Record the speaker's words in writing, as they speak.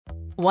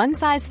One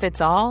size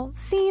fits all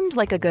seemed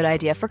like a good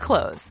idea for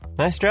clothes.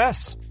 Nice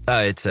dress.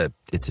 It's a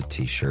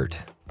t-shirt.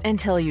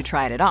 Until you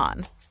tried it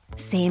on.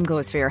 Same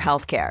goes for your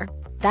healthcare.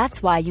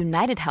 That's why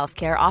United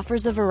Healthcare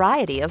offers a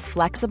variety of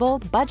flexible,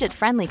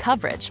 budget-friendly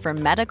coverage for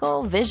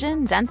medical,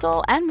 vision,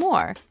 dental, and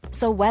more.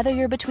 So whether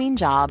you're between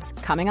jobs,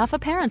 coming off a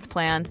parent's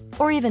plan,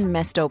 or even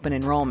missed open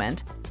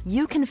enrollment,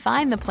 you can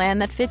find the plan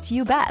that fits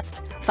you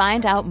best.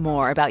 Find out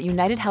more about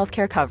United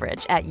Healthcare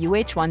coverage at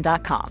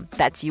uh1.com.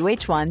 That's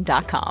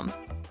uh1.com.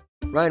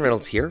 Ryan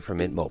Reynolds here from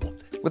Mint Mobile.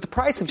 With the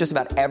price of just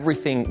about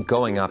everything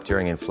going up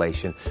during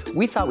inflation,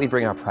 we thought we'd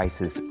bring our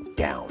prices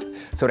down.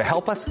 So to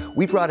help us,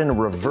 we brought in a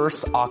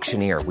reverse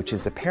auctioneer, which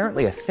is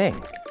apparently a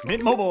thing.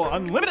 Mint Mobile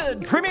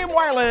Unlimited Premium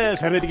Wireless.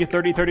 How to get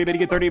 30, 30, bit to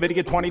get 30, bit to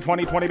get 20,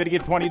 20, 20, bit to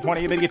get 20,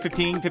 20, bit to get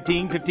 15,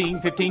 15,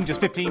 15, 15,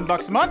 just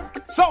 $15 a month?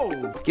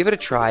 Sold! Give it a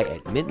try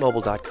at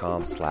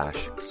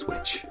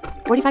mintmobile.com/switch.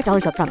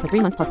 $45 up front for 3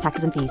 months plus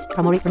taxes and fees.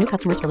 Promo rate for new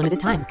customers for limited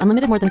time.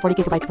 Unlimited more than 40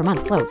 gigabytes per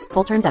month. Slows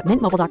full terms at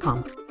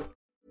mintmobile.com.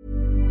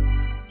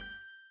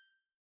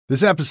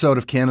 This episode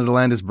of Canada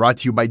Land is brought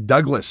to you by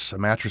Douglas, a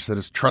mattress that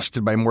is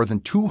trusted by more than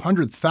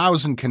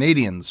 200,000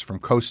 Canadians from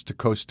coast to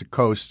coast to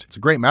coast. It's a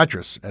great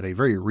mattress at a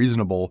very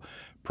reasonable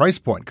price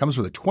point. Comes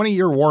with a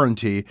 20-year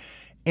warranty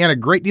and a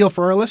great deal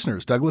for our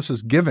listeners. Douglas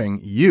is giving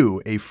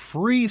you a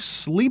free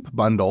sleep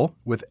bundle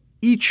with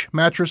each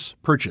mattress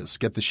purchase.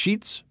 Get the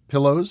sheets,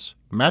 pillows,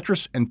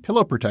 mattress, and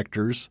pillow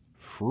protectors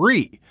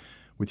free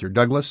with your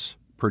Douglas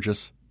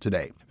purchase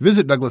today.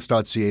 Visit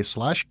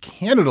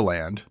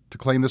douglas.ca/Canadaland to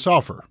claim this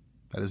offer.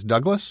 That is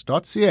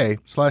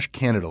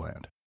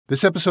douglas.ca/Canadaland.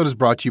 This episode is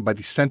brought to you by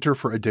the Center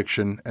for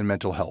Addiction and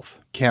Mental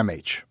Health,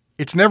 CAMH.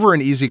 It's never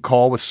an easy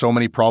call with so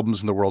many problems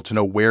in the world to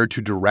know where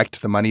to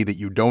direct the money that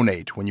you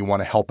donate when you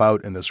want to help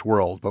out in this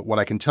world. But what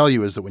I can tell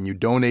you is that when you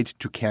donate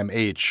to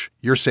CAMH,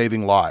 you're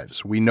saving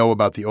lives. We know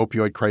about the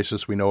opioid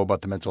crisis. We know about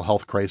the mental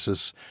health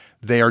crisis.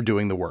 They are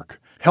doing the work.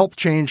 Help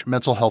change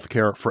mental health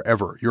care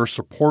forever. Your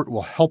support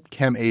will help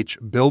CAMH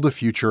build a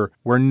future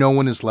where no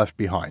one is left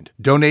behind.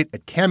 Donate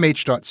at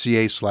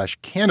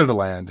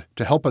camh.ca/Canadaland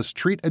to help us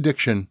treat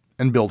addiction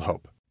and build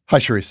hope. Hi,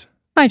 Charisse.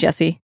 Hi,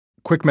 Jesse.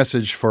 Quick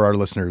message for our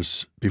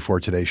listeners before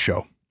today's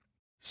show.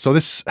 So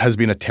this has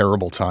been a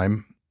terrible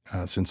time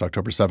since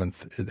October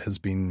 7th. It has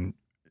been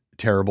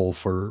terrible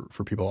for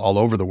people all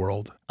over the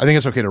world. I think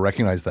it's okay to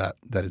recognize that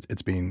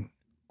it's been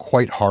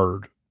quite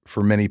hard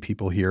for many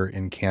people here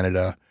in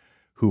Canada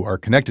who are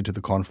connected to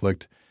the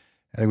conflict.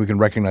 I think we can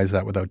recognize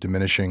that without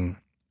diminishing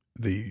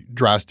the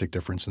drastic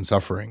difference in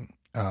suffering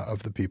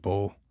of the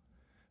people,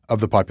 of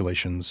the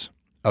populations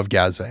of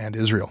Gaza and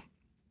Israel.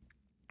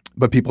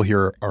 But people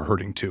here are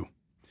hurting too.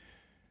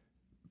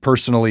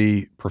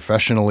 Personally,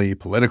 professionally,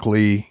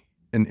 politically,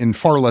 in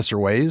far lesser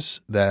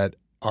ways that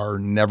are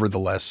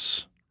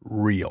nevertheless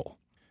real.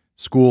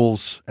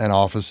 Schools and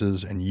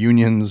offices and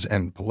unions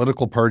and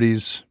political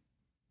parties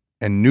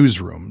and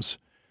newsrooms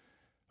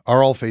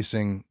are all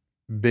facing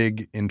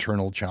big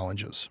internal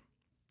challenges,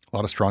 a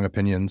lot of strong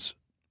opinions,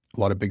 a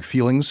lot of big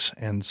feelings,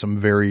 and some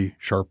very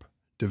sharp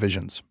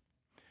divisions.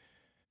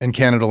 And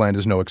Canada Land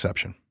is no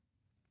exception.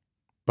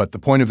 But the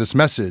point of this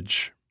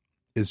message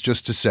is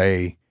just to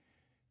say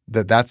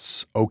that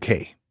that's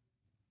okay.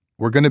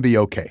 We're going to be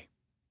okay.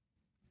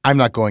 I'm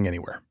not going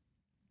anywhere.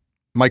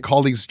 My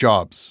colleagues'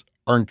 jobs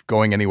aren't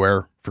going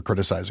anywhere for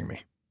criticizing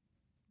me.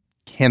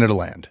 Canada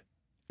Land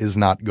is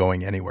not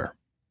going anywhere.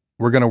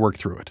 We're going to work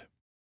through it.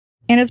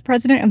 And as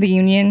president of the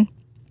union,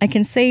 I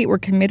can say we're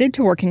committed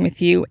to working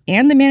with you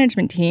and the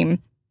management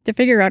team to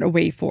figure out a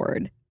way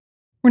forward.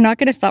 We're not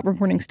going to stop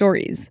reporting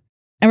stories,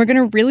 and we're going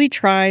to really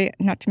try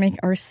not to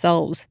make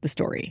ourselves the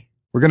story.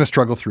 We're going to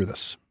struggle through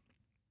this.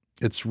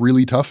 It's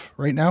really tough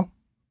right now,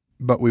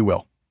 but we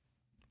will.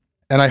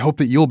 And I hope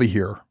that you'll be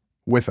here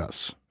with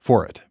us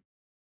for it.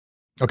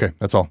 Okay,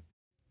 that's all.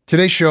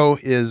 Today's show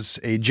is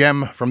a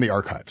gem from the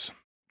archives.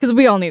 Because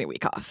we all need a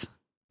week off.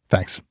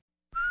 Thanks.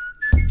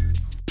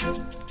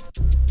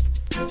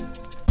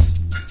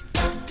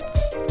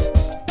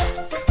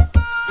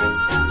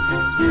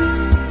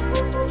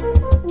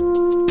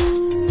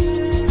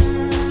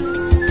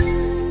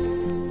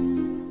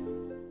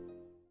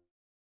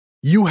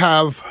 You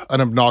have an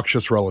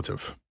obnoxious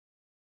relative.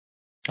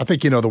 I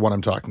think you know the one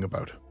I'm talking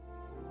about.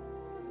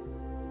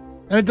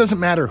 And it doesn't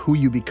matter who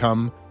you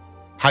become,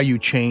 how you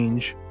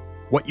change,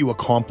 what you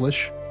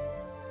accomplish.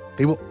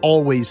 They will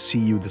always see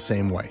you the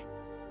same way.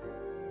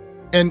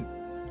 And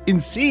in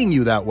seeing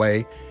you that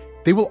way,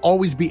 they will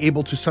always be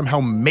able to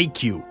somehow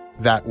make you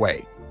that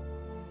way.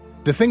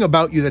 The thing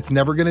about you that's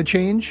never going to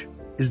change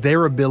is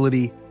their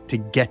ability to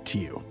get to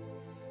you,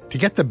 to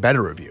get the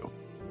better of you.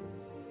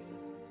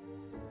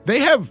 They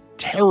have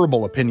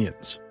terrible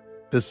opinions,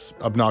 this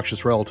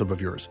obnoxious relative of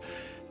yours.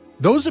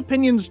 Those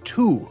opinions,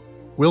 too,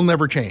 will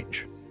never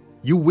change.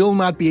 You will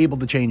not be able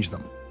to change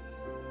them.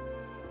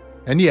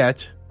 And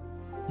yet,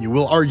 you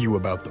will argue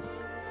about them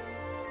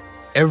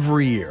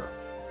every year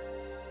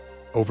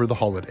over the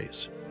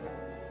holidays.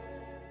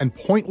 And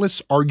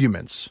pointless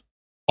arguments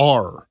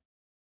are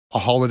a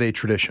holiday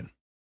tradition.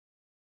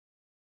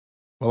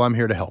 Well, I'm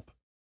here to help.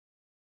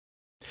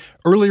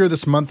 Earlier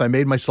this month, I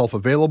made myself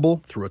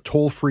available through a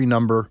toll-free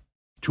number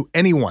to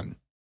anyone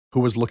who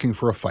was looking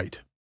for a fight.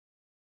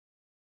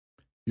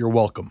 You're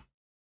welcome.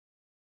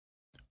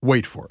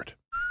 Wait for it.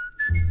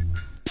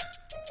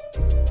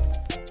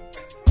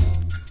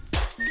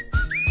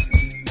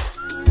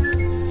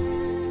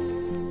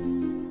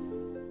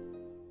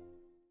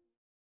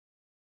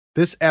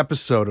 This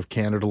episode of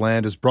Canada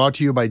Land is brought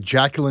to you by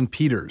Jacqueline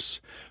Peters,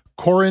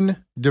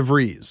 Corin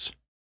DeVries,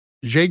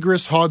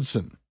 Jagris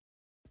Hodson,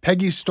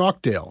 Peggy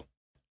Stockdale,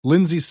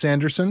 Lindsay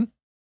Sanderson,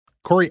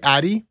 Corey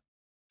Addy,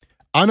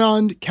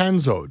 Anand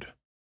Kanzod,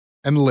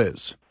 and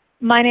Liz.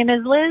 My name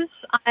is Liz.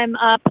 I'm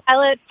a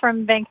pilot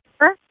from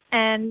Vancouver,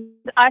 and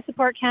I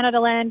support Canada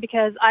Land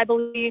because I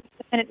believe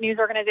independent news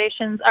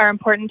organizations are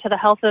important to the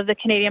health of the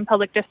Canadian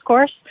public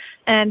discourse,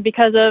 and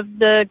because of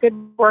the good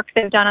work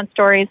they've done on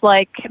stories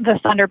like the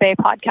Thunder Bay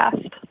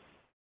podcast.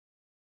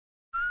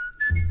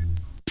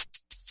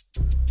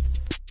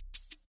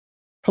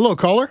 Hello,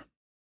 caller.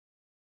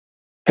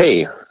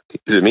 Hey, is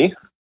it me?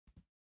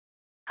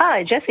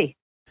 Hi, Jesse.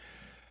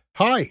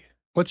 Hi.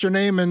 What's your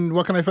name and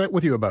what can I fight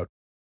with you about?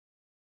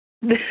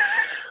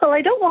 Well,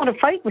 I don't want to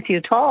fight with you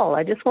at all.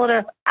 I just want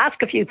to ask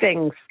a few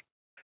things.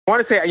 I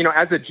want to say,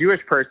 as a Jewish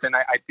person,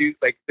 I do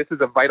like this is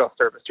a vital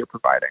service you're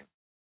providing.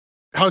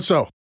 How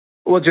so?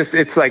 Well,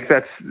 it's like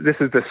this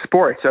is the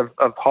sport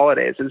of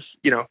holidays is,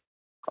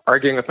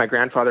 arguing with my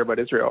grandfather about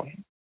Israel.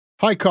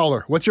 Hi,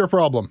 caller. What's your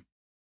problem?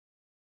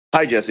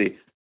 Hi, Jesse.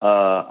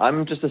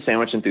 I'm just a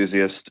sandwich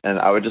enthusiast, and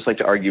I would just like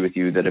to argue with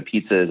you that a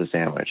pizza is a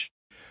sandwich.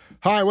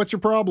 Hi, what's your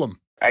problem?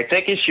 I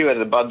take issue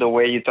about the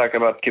way you talk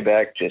about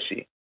Quebec,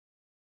 Jesse.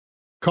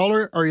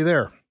 Caller, are you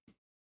there?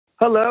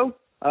 Hello.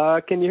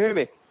 Can you hear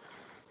me?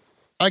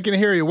 I can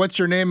hear you. What's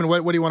your name and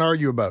what do you want to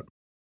argue about?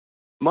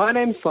 My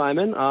name's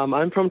Simon.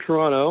 I'm from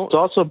Toronto. I was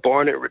also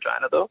born in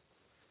Regina, though.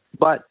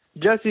 But,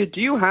 Jesse,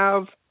 do you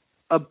have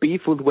a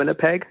beef with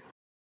Winnipeg?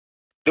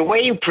 The way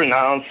you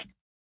pronounce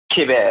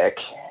Quebec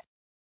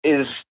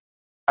is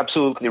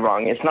absolutely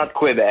wrong. It's not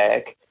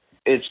Quebec.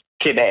 It's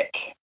Quebec.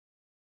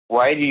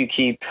 Why do you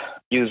keep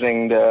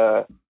using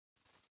the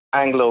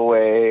Anglo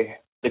way,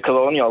 the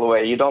colonial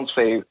way? You don't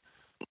say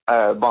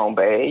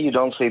Bombay. You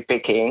don't say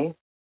Peking.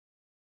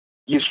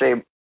 You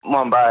say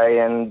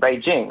Mumbai and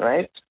Beijing,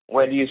 right?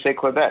 Why do you say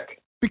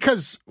Quebec?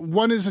 Because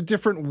one is a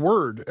different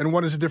word and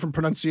one is a different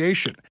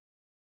pronunciation.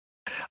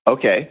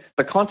 Okay.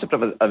 The concept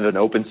of an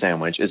open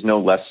sandwich is no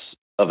less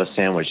of a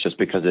sandwich just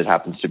because it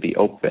happens to be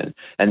open.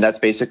 And that's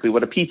basically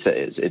what a pizza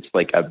is. It's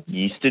like a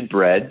yeasted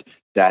bread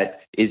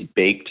that is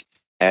baked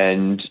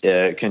and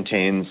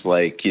contains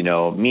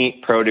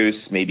meat, produce,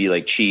 maybe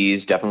like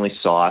cheese, definitely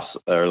sauce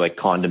or like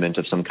condiment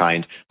of some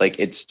kind. Like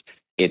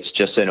it's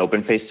just an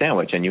open-faced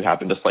sandwich, and you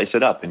happen to slice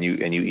it up and you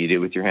eat it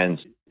with your hands.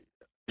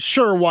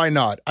 Sure, why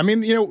not? I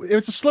mean,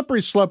 it's a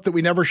slippery slope that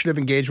we never should have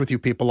engaged with you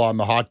people on.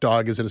 The hot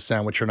dog, is it a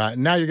sandwich or not?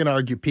 And now you're going to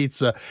argue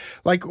pizza.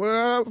 Like,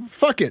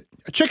 fuck it.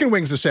 A chicken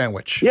wing's a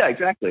sandwich. Yeah,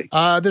 exactly.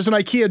 There's an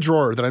IKEA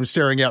drawer that I'm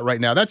staring at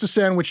right now. That's a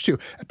sandwich too.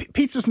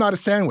 Pizza's not a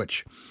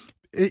sandwich.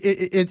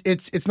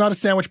 It's not a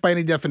sandwich by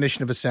any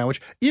definition of a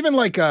sandwich. Even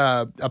like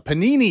a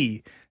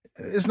panini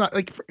is not,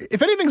 like,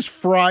 if anything's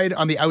fried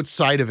on the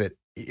outside of it,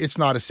 it's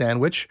not a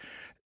sandwich.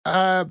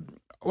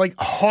 Like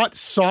hot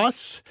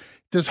sauce,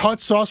 does hot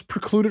sauce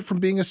preclude it from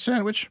being a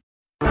sandwich?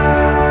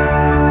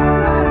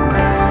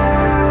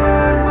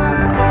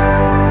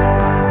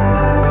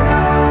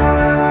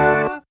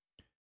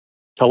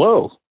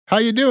 Hello. How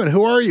you doing?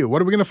 Who are you?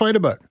 What are we going to fight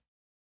about?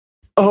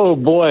 Oh,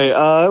 boy.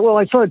 Well,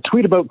 I saw a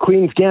tweet about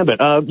Queen's Gambit.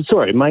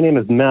 Sorry, my name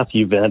is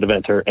Matthew Van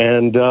Deventer.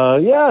 And,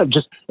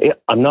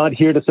 I'm not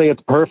here to say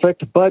it's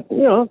perfect, but,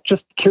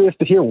 just curious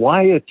to hear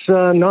why it's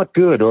not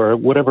good or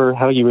whatever,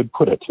 how you would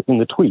put it in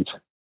the tweet.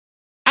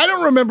 I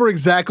don't remember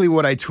exactly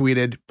what I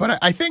tweeted, but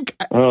I think...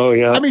 Oh,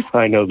 yeah.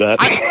 I know that.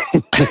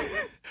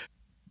 This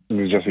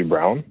is Jesse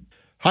Brown.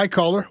 Hi,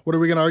 caller. What are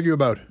we going to argue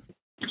about?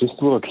 Just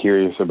a little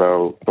curious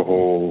about the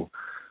whole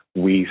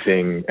we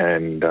thing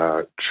and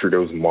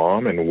Trudeau's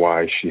mom and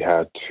why she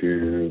had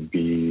to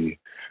be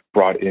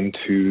brought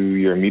into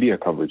your media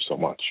coverage so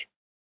much.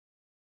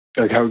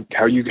 Like how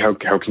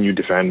can you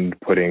defend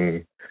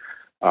putting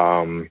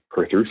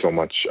her through so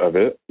much of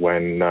it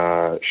when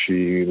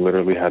she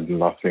literally had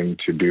nothing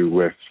to do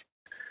with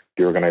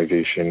the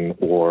organization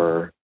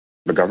or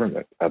the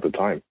government at the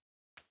time?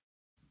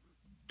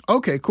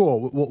 Okay,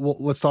 cool. Well,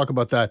 let's talk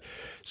about that.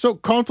 So,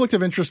 Conflict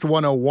of Interest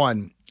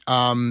 101.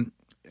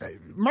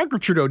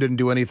 Margaret Trudeau didn't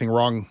do anything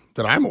wrong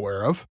that I'm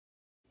aware of,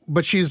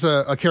 but she's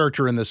a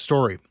character in this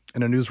story,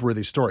 in a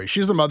newsworthy story.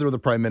 She's the mother of the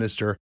prime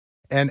minister,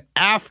 and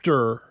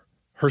after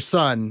her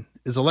son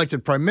is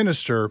elected prime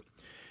minister,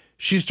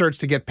 she starts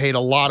to get paid a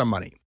lot of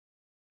money.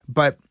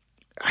 But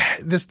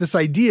this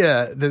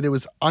idea that it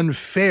was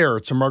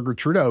unfair to Margaret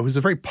Trudeau, who's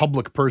a very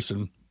public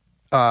person,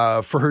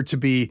 for her to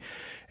be,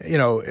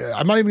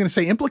 I'm not even going to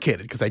say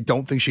implicated because I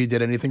don't think she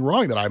did anything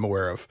wrong that I'm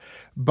aware of.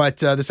 But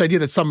this idea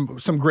that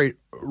some great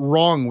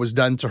wrong was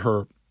done to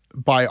her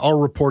by our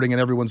reporting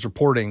and everyone's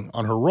reporting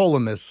on her role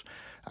in this,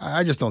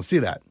 I just don't see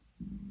that.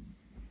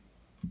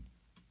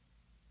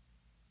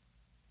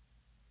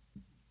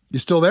 You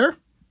still there?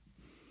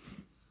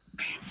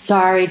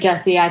 Sorry,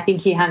 Jesse. I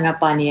think he hung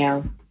up on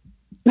you.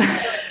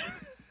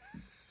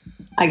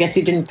 I guess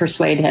you didn't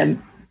persuade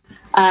him.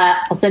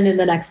 I'll send in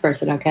the next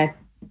person, okay?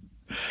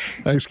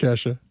 Thanks,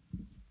 Kasha.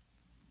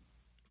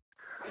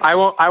 I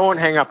won't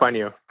hang up on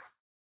you.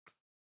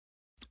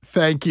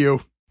 Thank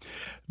you.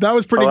 That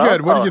was pretty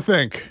good. What did you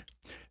think?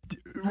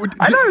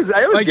 I thought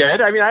it was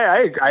good. I mean,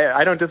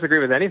 I don't disagree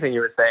with anything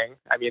you were saying.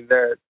 I mean,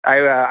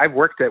 I've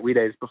worked at We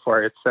Days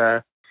before. It's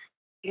I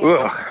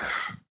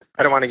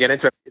don't want to get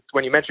into it. It's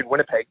when you mentioned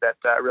Winnipeg that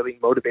really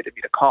motivated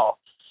me to call,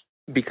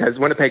 because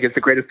Winnipeg is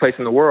the greatest place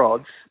in the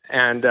world,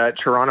 and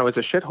Toronto is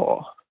a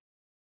shithole.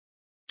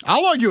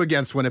 I'll argue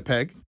against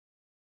Winnipeg.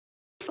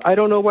 I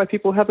don't know why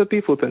people have a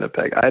beef with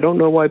Winnipeg. I don't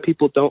know why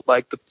people don't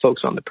like the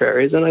folks on the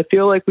prairies, and I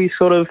feel like we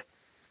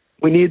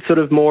need sort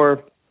of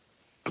more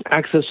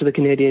access to the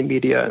Canadian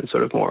media and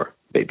sort of more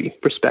maybe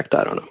respect.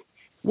 I don't know.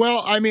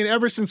 Well, I mean,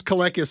 ever since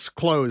Coleckis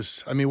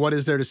closed, I mean, what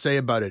is there to say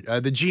about it?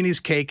 The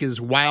Genie's cake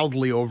is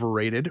wildly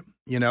overrated,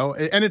 you know,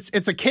 and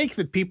it's a cake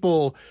that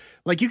people,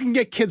 like, you can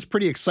get kids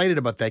pretty excited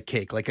about that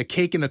cake. Like a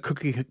cake and a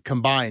cookie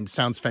combined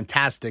sounds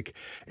fantastic.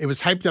 It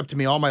was hyped up to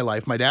me all my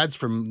life. My dad's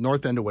from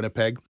North End of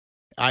Winnipeg.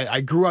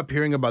 I grew up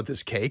hearing about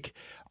this cake.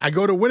 I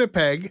go to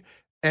Winnipeg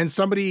and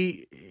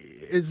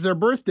it's their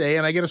birthday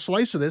and I get a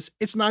slice of this.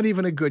 It's not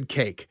even a good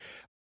cake.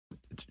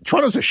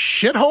 Toronto's a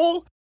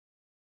shithole?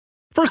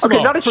 First of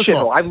all, not a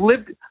shithole. I've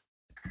lived.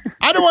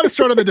 I don't want to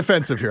start on the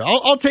defensive here.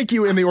 I'll take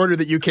you in the order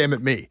that you came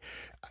at me.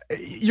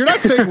 You're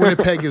not saying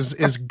Winnipeg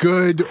is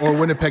good or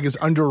Winnipeg is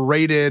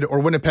underrated or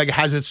Winnipeg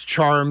has its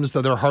charms,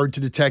 though they're hard to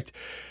detect.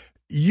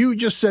 You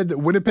just said that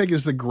Winnipeg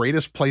is the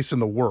greatest place in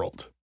the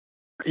world.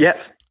 Yes.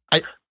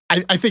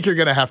 I think you're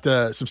going to have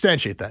to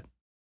substantiate that.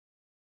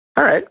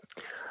 All right.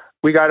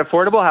 We got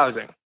affordable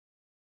housing.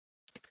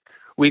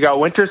 We got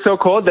winter so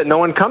cold that no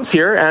one comes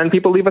here and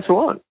people leave us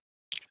alone.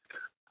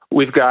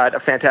 We've got a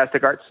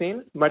fantastic art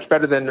scene, much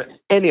better than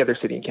any other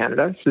city in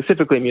Canada,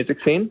 specifically a music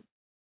scene.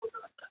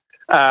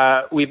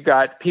 We've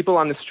got people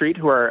on the street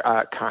who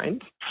are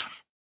kind.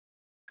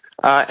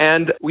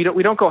 And we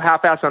don't go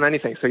half-ass on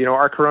anything. So,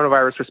 our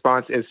coronavirus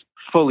response is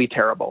fully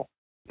terrible,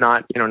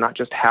 not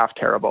just half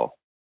terrible,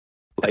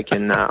 like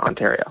in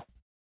Ontario.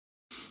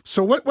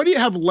 So what do you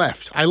have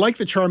left? I like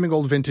the charming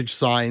old vintage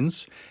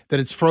signs, that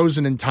it's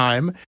frozen in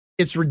time.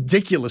 It's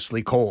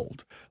ridiculously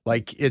cold.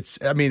 Like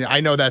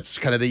I know that's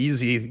kind of the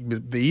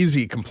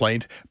easy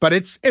complaint, but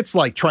it's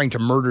like trying to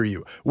murder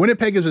you.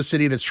 Winnipeg is a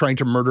city that's trying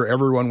to murder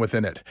everyone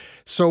within it.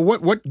 So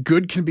what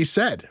good can be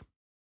said?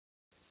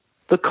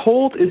 The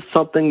cold is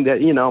something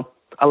that,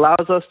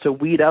 allows us to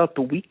weed out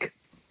the weak,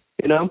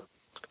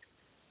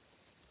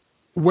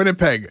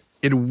 Winnipeg,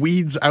 it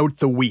weeds out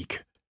the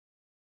weak.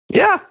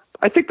 Yeah,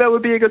 I think that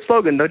would be a good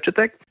slogan, don't you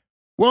think?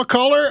 Well,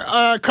 caller,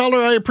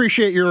 I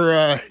appreciate your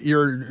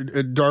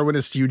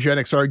Darwinist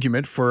eugenics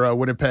argument for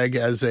Winnipeg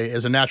as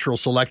a natural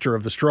selector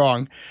of the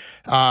strong.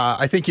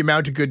 I think you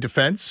mount a good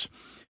defense.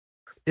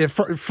 If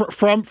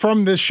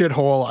from this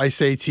shithole, I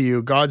say to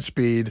you,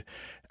 Godspeed,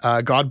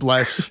 God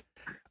bless,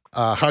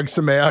 Chag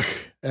Sameach,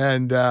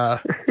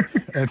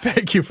 and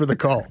thank you for the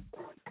call.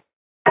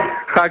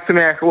 Chag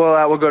Sameach.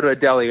 We'll go to a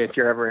deli if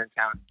you're ever in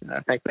town.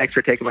 Thanks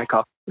for taking my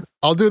call.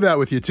 I'll do that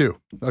with you too.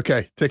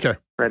 Okay, take care.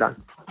 Right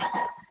on.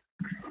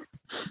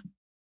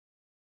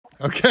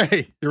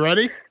 Okay, you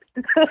ready?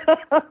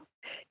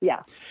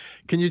 Yeah.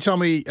 Can you tell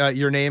me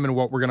your name and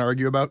what we're going to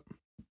argue about?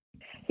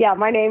 Yeah,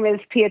 my name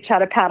is Pia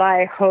Chattopadhyay.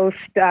 I host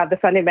the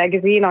Sunday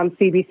Magazine on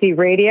CBC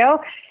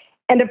Radio.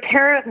 And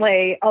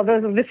apparently,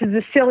 although this is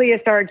the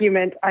silliest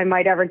argument I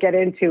might ever get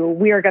into,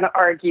 we are going to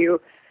argue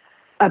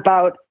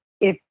about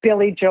if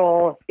Billy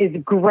Joel is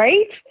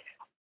great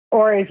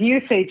or, as you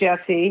say,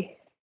 Jesse,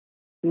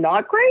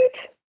 not great.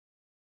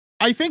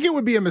 I think it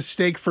would be a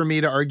mistake for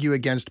me to argue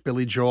against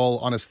Billy Joel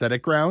on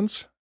aesthetic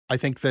grounds. I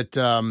think that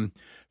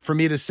for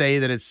me to say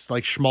that it's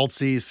like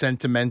schmaltzy,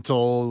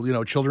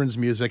 sentimental, children's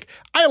music,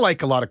 I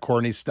like a lot of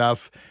corny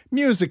stuff.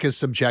 Music is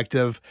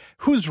subjective.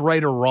 Who's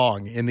right or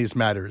wrong in these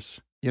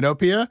matters?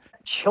 Pia?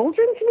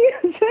 Children's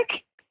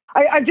music?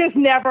 I've just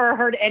never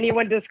heard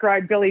anyone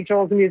describe Billy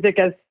Joel's music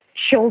as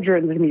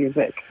children's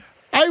music.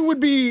 I would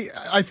be,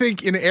 I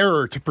think, in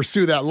error to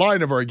pursue that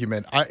line of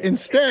argument.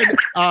 Instead,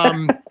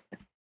 I'm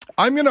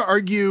going to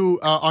argue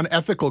on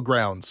ethical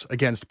grounds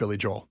against Billy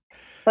Joel.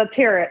 Let's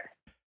hear it.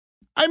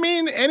 I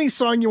mean, any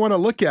song you want to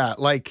look at,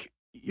 like,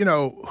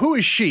 who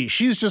is she?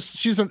 She's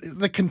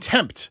the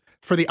contempt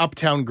for the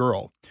uptown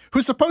girl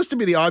who's supposed to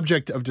be the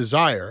object of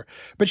desire,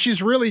 but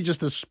she's really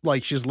just this,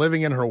 like, she's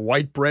living in her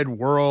white bread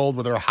world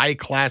with her high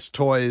class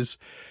toys,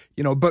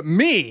 but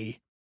me,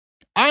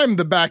 I'm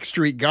the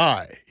backstreet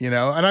guy, and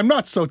I'm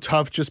not so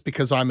tough just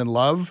because I'm in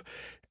love.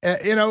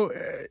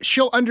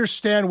 She'll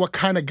understand what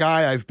kind of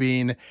guy I've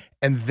been,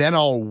 and then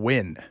I'll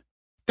win.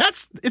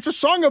 It's a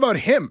song about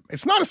him.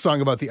 It's not a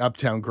song about the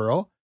uptown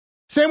girl.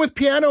 Same with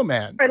Piano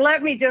Man.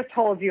 Let me just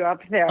hold you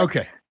up there.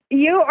 Okay.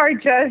 You are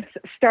just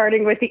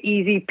starting with the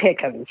easy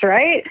pickings,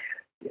 right?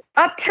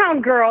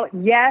 Uptown Girl,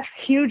 yes,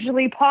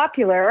 hugely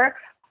popular.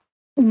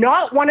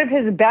 not one of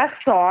his best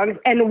songs,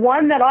 and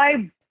one that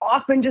I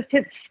often just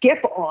hit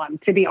skip on,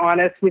 to be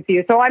honest with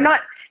you. So I'm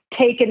not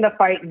taking the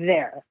fight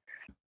there.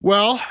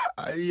 Well,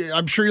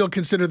 I'm sure you'll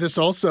consider this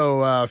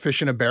also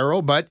fish in a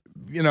barrel, but,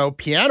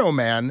 Piano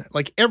Man,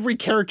 like every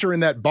character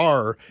in that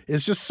bar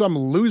is just some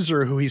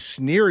loser who he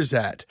sneers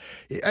at.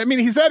 I mean,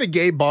 he's at a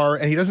gay bar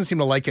and he doesn't seem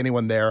to like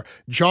anyone there.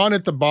 John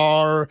at the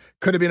bar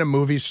could have been a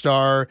movie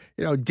star.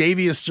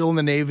 Davey is still in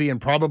the Navy and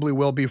probably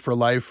will be for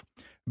life.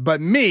 But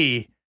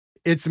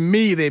it's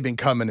me they've been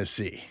coming to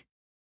see,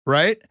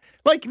 right?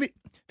 Like,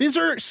 these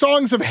are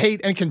songs of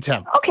hate and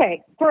contempt.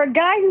 Okay, for a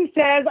guy who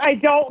says, I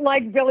don't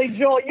like Billy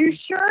Joel, you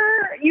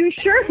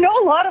sure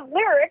know a lot of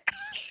lyrics.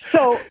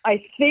 So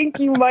I think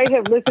you might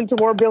have listened to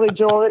more Billy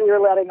Joel than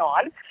you're letting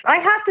on. I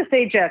have to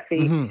say,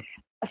 Jesse,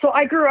 so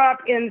I grew up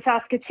in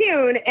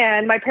Saskatoon,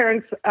 and my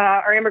parents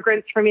are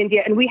immigrants from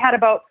India, and we had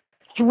about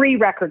 3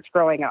 records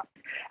growing up.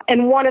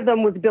 And one of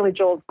them was Billy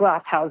Joel's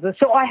Glass Houses.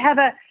 So I have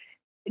a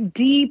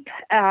deep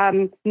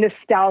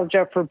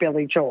nostalgia for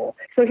Billy Joel.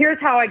 So here's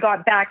how I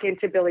got back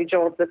into Billy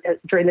Joel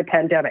during the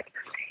pandemic.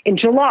 In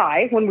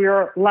July, when we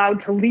were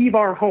allowed to leave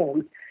our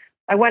homes,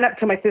 I went up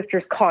to my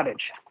sister's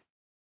cottage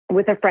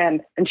with a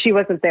friend, and she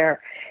wasn't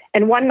there.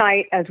 And one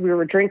night, as we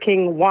were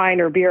drinking wine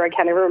or beer, I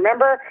can't even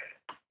remember,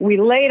 we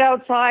laid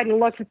outside and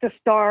looked at the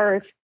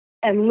stars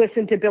and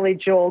listened to Billy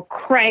Joel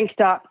cranked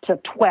up to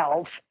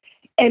 12.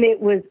 And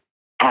it was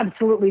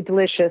absolutely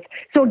delicious.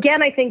 So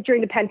again, I think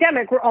during the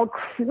pandemic, we're all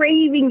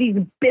craving these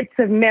bits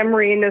of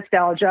memory and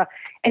nostalgia.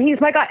 And he's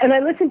my guy. And I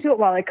listened to it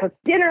while I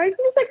cooked dinner. I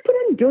was like, put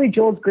in Billy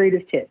Joel's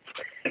greatest hits.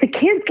 The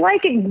kids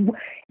like it.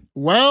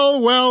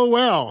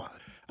 Well.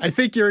 I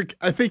think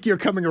you're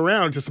coming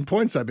around to some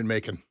points I've been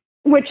making.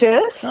 Which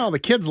is? Oh, the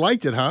kids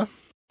liked it, huh?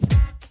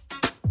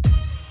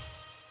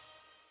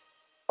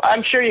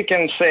 I'm sure you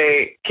can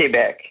say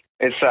Quebec.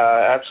 It's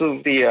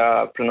absolutely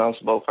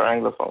pronounceable for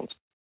Anglophones.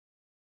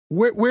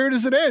 Where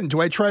does it end? Do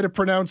I try to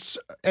pronounce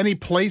any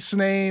place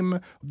name?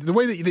 The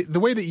way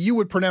that you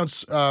would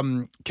pronounce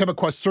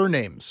Quebecois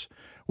surnames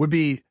would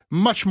be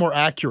much more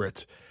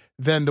accurate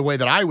than the way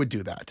that I would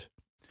do that.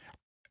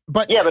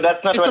 But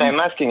that's not what I'm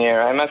asking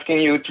here. I'm asking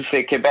you to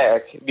say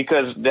Quebec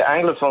because the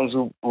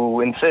Anglophones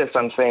who insist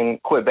on saying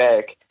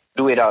Quebec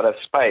do it out of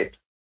spite.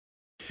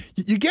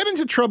 You get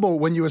into trouble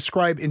when you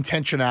ascribe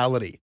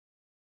intentionality.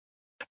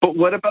 But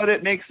what about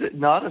it makes it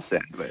not a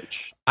sandwich?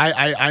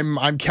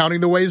 I'm counting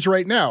the ways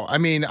right now. I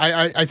mean,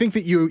 I think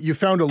that you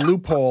found a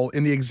loophole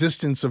in the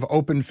existence of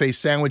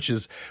open-faced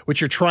sandwiches, which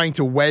you're trying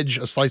to wedge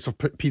a slice of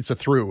pizza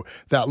through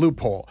that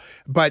loophole.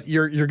 But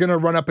you're going to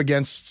run up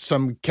against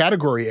some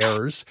category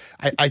errors.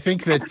 I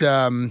think that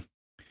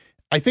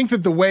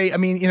the way,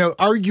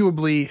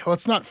 arguably, well,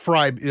 it's not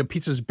fried.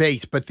 Pizza's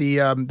baked, but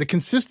the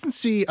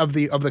consistency of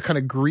the kind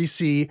of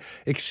greasy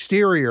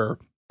exterior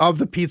of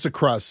the pizza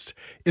crust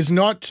is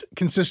not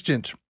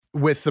consistent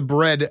with the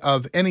bread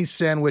of any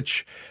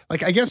sandwich.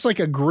 Like, I guess like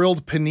a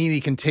grilled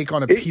panini can take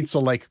on a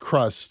pizza-like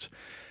crust.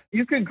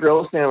 You could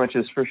grill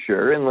sandwiches for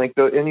sure, and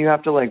and you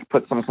have to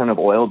put some kind of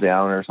oil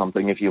down or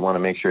something if you want to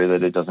make sure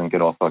that it doesn't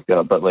get all fucked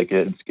up. But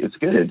it's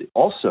good.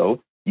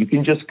 Also, you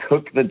can just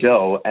cook the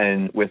dough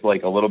and with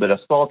a little bit of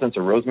salt and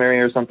some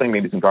rosemary or something,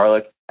 maybe some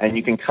garlic, and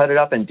you can cut it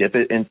up and dip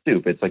it in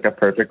soup. It's like a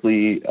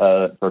perfectly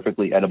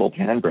edible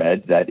pan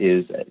bread that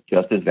is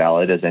just as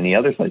valid as any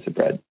other slice of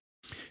bread.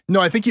 No,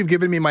 I think you've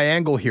given me my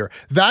angle here.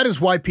 That is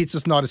why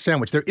pizza's not a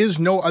sandwich. There is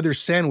no other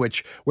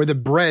sandwich where the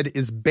bread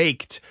is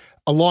baked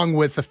along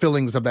with the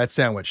fillings of that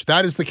sandwich.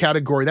 That is the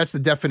category. That's the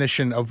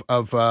definition of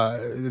the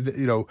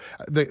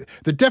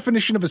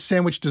definition of a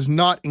sandwich does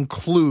not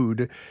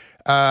include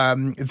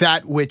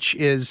that which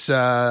is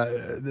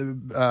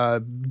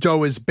the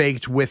dough is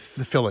baked with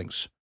the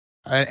fillings.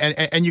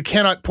 And you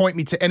cannot point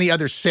me to any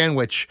other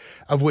sandwich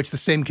of which the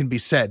same can be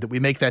said, that we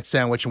make that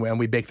sandwich and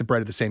we bake the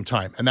bread at the same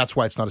time. And that's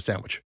why it's not a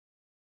sandwich.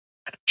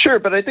 Sure,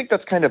 but I think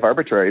that's kind of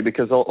arbitrary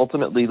because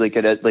ultimately,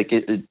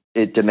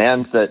 it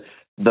demands that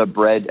the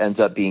bread ends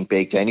up being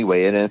baked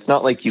anyway, and it's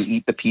not like you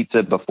eat the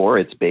pizza before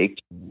it's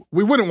baked.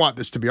 We wouldn't want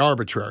this to be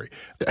arbitrary.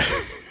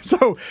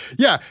 So,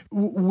 yeah,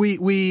 we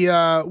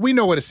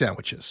know what a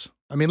sandwich is.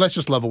 I mean, let's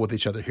just level with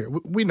each other here.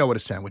 We know what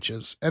a sandwich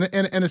is, and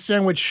a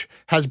sandwich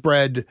has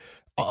bread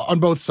on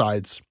both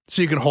sides,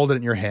 so you can hold it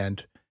in your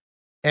hand.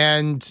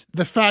 And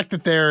the fact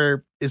that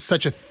there is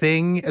such a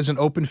thing as an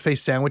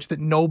open-faced sandwich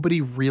that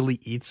nobody really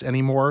eats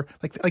anymore,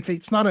 like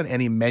it's not on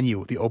any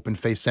menu, the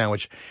open-faced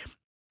sandwich.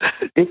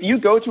 If you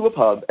go to a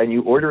pub and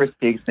you order a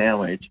steak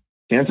sandwich,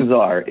 chances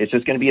are it's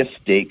just going to be a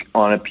steak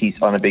on a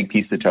big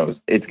piece of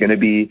toast. It's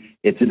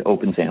an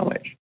open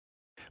sandwich.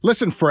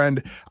 Listen,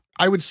 friend,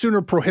 I would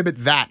sooner prohibit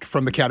that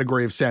from the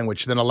category of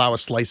sandwich than allow a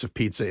slice of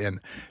pizza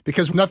in,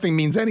 because nothing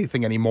means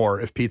anything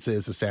anymore if pizza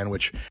is a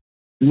sandwich.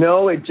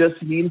 No, it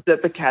just means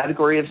that the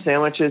category of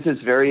sandwiches is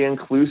very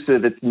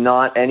inclusive. It's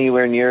not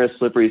anywhere near a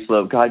slippery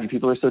slope. God, you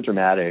people are so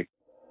dramatic.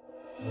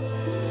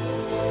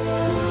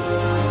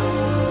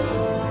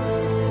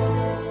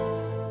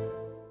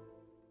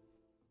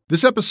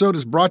 This episode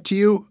is brought to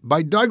you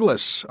by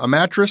Douglas, a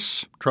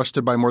mattress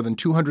trusted by more than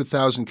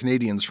 200,000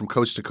 Canadians from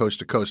coast to coast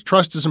to coast.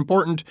 Trust is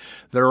important.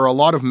 There are a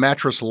lot of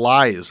mattress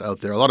lies out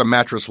there, a lot of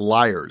mattress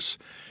liars.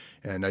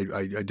 And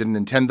I didn't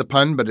intend the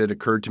pun, but it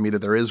occurred to me that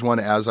there is one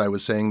as I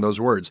was saying those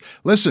words.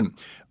 Listen,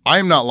 I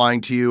am not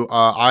lying to you.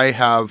 I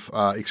have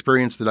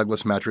experienced the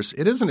Douglas mattress.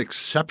 It is an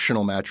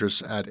exceptional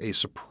mattress at a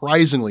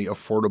surprisingly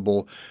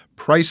affordable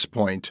price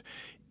point.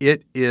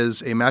 It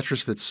is a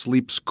mattress that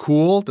sleeps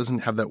cool, doesn't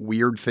have that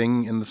weird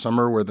thing in the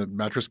summer where the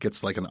mattress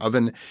gets like an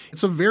oven.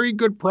 It's a very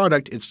good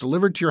product. It's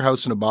delivered to your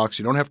house in a box.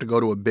 You don't have to go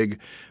to a big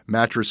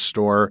mattress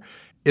store.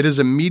 It is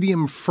a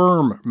medium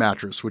firm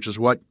mattress, which is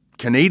what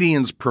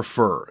Canadians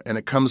prefer, and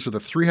it comes with a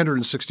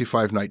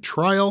 365-night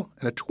trial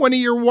and a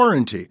 20-year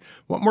warranty.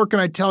 What more can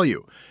I tell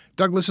you?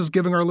 Douglas is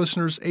giving our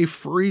listeners a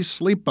free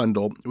sleep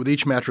bundle with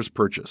each mattress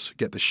purchase.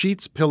 Get the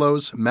sheets,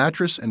 pillows,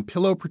 mattress, and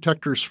pillow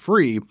protectors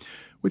free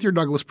with your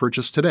Douglas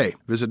purchase today.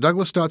 Visit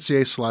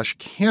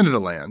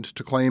douglas.ca/Canadaland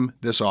to claim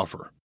this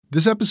offer.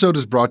 This episode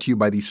is brought to you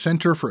by the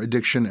Centre for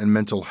Addiction and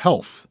Mental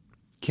Health,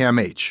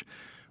 CAMH.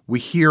 We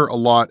hear a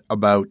lot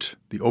about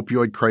the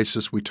opioid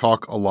crisis. We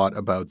talk a lot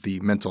about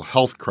the mental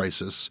health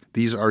crisis.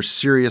 These are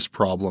serious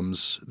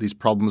problems. These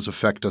problems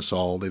affect us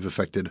all. They've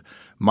affected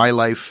my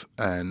life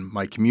and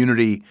my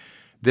community.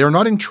 They're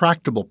not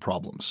intractable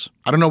problems.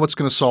 I don't know what's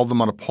going to solve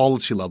them on a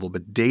policy level,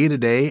 but day to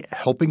day,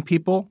 helping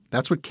people,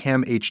 that's what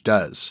CAMH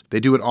does. They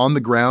do it on the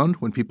ground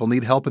when people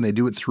need help, and they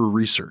do it through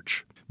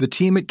research. The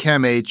team at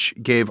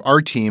CAMH gave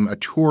our team a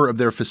tour of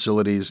their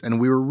facilities, and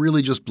we were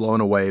really just blown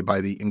away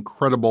by the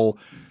incredible,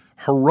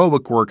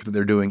 heroic work that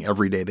they're doing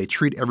every day. They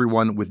treat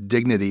everyone with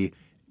dignity,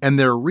 and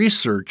their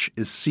research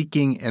is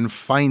seeking and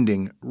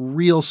finding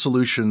real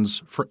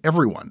solutions for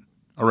everyone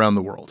around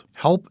the world.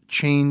 Help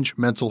change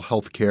mental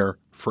health care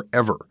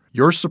forever.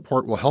 Your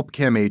support will help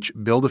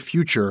CAMH build a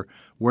future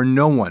where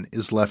no one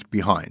is left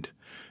behind.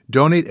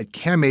 Donate at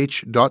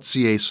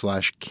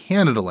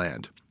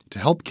camh.ca/Canadaland to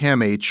help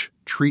CAMH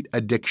treat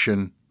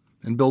addiction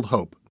and build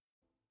hope.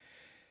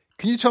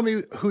 Can you tell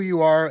me who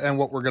you are and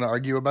what we're going to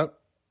argue about?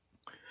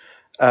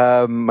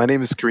 My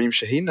name is Kareem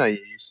Shaheen. I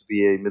used to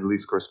be a Middle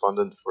East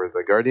correspondent for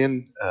The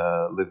Guardian,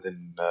 lived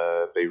in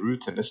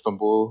Beirut and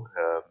Istanbul,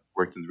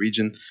 worked in the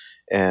region,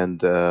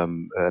 and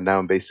now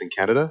I'm based in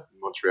Canada, in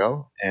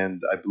Montreal, and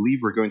I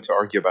believe we're going to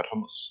argue about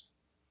hummus.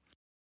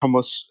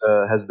 Hummus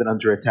has been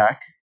under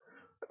attack.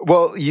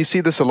 Well, you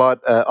see this a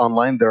lot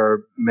online. There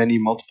are many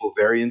multiple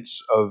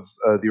variants of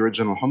the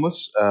original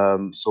hummus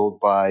sold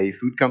by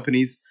food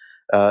companies.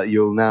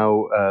 You'll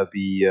now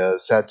be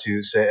sad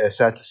to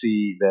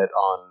see that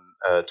on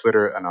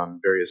Twitter and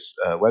on various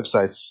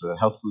websites,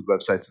 health food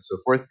websites and so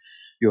forth,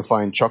 you'll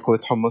find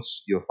chocolate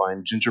hummus, you'll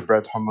find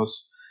gingerbread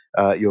hummus,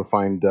 you'll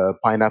find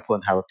pineapple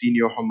and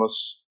jalapeno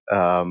hummus,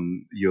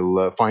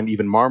 you'll find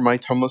even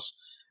Marmite hummus,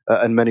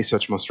 and many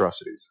such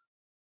monstrosities.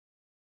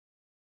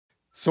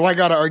 So I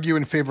got to argue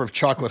in favor of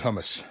chocolate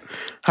hummus.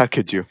 How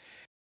could you?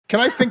 Can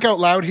I think out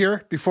loud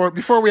here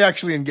before we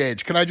actually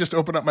engage? Can I just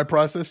open up my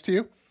process to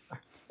you?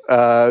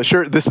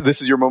 Sure.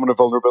 This is your moment of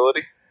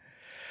vulnerability.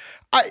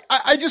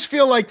 I just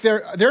feel like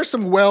there are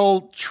some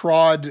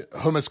well-trod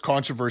hummus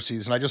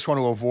controversies, and I just want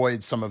to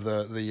avoid some of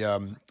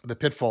the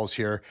pitfalls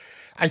here.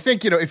 I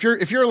think, if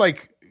you're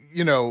like,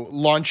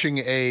 launching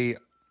a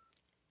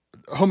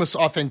hummus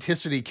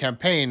authenticity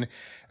campaign,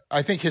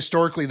 I think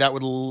historically that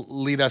would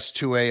lead us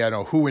to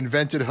who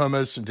invented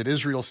hummus and did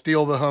Israel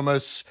steal the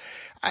hummus?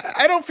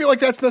 I don't feel like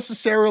that's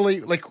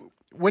necessarily, like,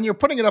 when you're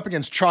putting it up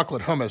against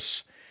chocolate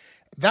hummus,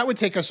 that would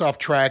take us off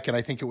track, and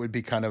I think it would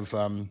be kind of,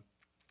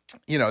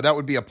 that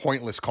would be a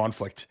pointless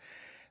conflict.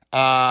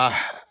 I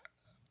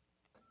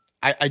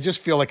just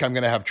feel like I'm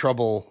going to have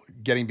trouble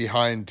getting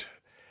behind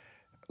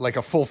like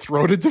a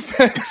full-throated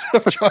defense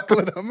of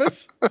chocolate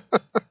hummus.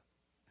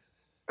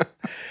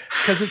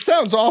 Because it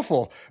sounds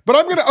awful.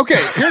 But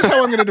here's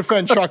how I'm going to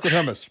defend chocolate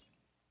hummus.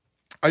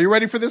 Are you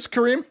ready for this,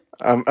 Kareem?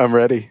 I'm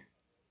ready.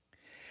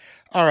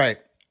 All right.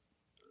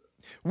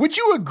 Would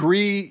you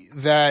agree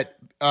that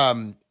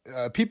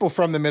people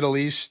from the Middle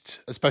East,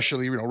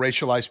 especially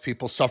racialized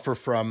people, suffer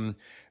from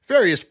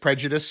various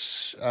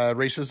prejudice,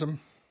 racism?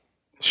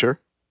 Sure.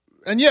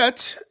 And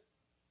yet,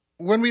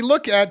 when we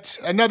look at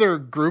another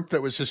group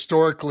that was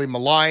historically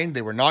maligned,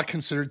 they were not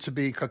considered to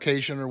be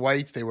Caucasian or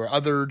white, they were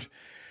othered.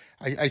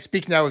 I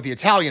speak now of the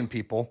Italian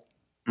people.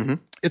 Mm-hmm.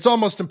 It's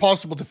almost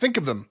impossible to think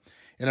of them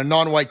in a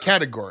non-white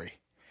category.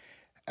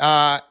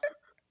 And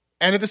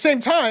at the same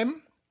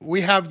time,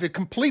 we have the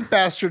complete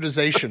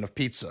bastardization of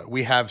pizza.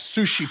 We have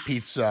sushi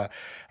pizza,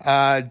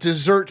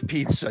 dessert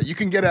pizza. You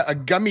can get a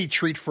gummy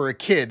treat for a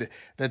kid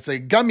that's a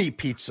gummy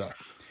pizza.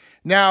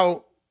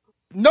 Now,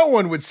 no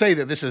one would say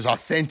that this is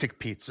authentic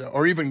pizza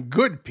or even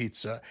good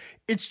pizza.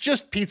 It's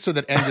just pizza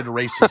that ended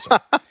racism.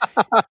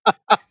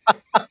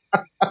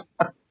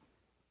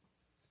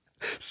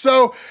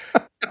 So,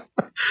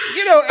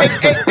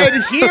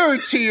 adhere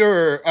to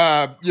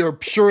your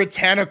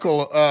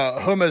puritanical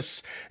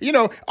hummus.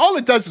 All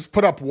it does is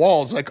put up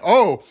walls like,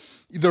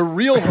 The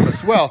real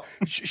hummus. Well,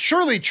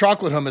 surely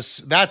chocolate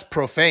hummus, that's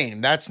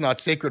profane. That's not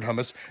sacred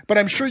hummus. But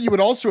I'm sure you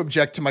would also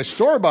object to my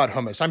store-bought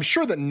hummus. I'm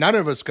sure that none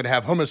of us could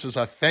have hummus as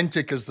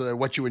authentic as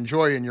what you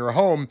enjoy in your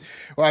home.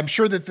 Well, I'm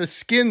sure that the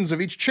skins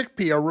of each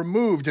chickpea are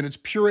removed and it's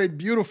pureed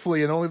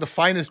beautifully and only the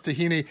finest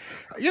tahini.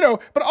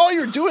 But all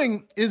you're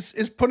doing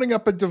is putting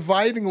up a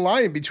dividing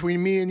line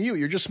between me and you.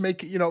 You're just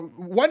making,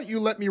 why don't you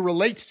let me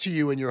relate to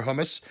you and your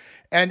hummus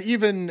and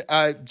even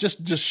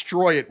just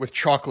destroy it with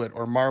chocolate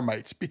or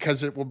Marmite,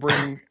 because it will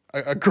bring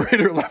a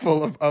greater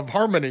level of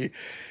harmony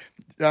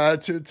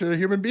to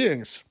human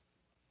beings.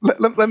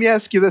 Let me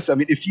ask you this. I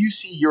mean, if you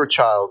see your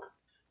child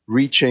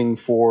reaching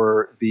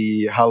for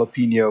the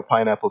jalapeno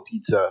pineapple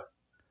pizza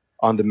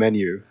on the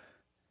menu,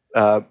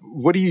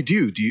 what do you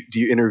do? Do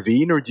you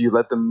intervene, or do you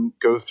let them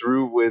go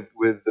through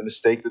with the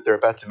mistake that they're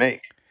about to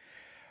make?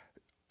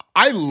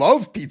 I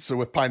love pizza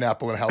with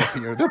pineapple and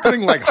jalapeno. They're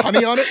putting like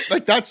honey on it.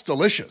 Like, that's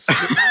delicious.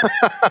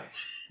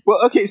 Well,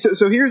 okay.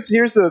 So here's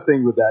the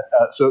thing with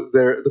that.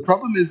 The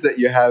problem is that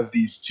you have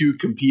these two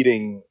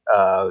competing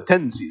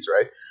tendencies,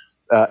 right?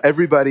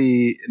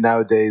 Everybody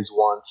nowadays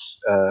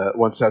wants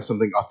to have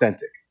something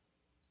authentic.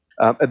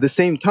 At the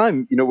same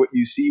time, what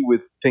you see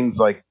with things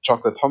like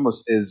chocolate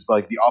hummus is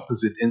like the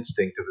opposite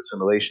instinct of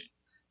assimilation.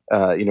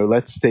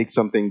 Let's take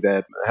something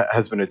that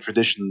has been a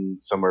tradition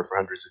somewhere for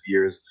hundreds of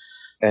years,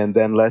 and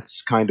then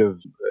let's kind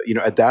of,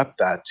 adapt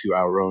that to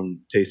our own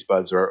taste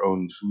buds or our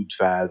own food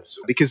fads.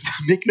 Because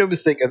make no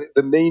mistake, I think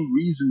the main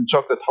reason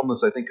chocolate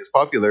hummus, I think, is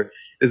popular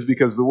is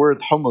because the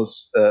word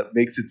hummus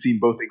makes it seem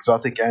both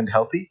exotic and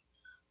healthy.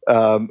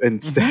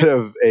 Instead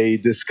of a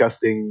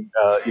disgusting,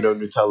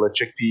 Nutella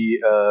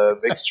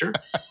chickpea mixture.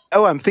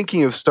 Oh, I'm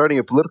thinking of starting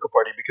a political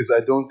party because I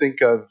don't think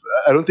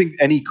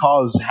any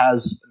cause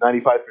has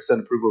 95%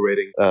 approval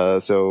rating.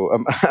 So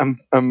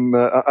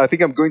I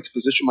think I'm going to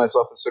position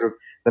myself as sort of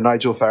the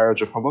Nigel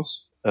Farage of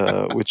hummus,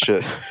 which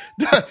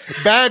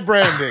bad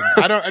branding.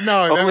 I don't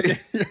know.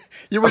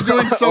 You were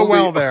doing so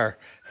well there.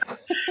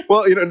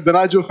 Well, the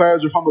Nigel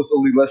Farage of hummus,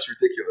 only less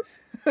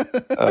ridiculous.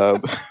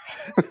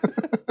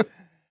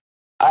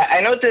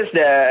 I noticed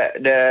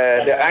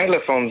the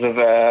Anglophones of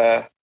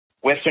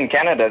Western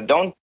Canada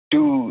don't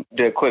do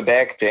the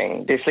Quebec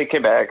thing. They say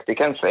Quebec, they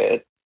can say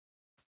it.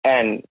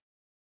 And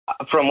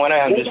from what I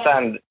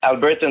understand,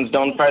 Albertans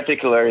don't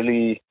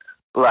particularly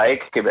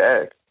like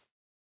Quebec,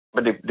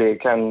 but they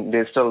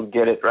still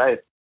get it right.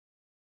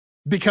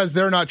 Because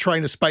they're not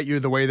trying to spite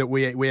you the way that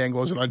we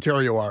Anglos in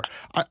Ontario are.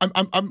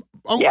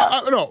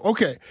 No,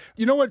 okay.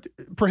 You know what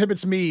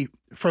prohibits me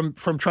from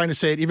trying to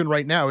say it even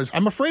right now is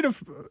I'm afraid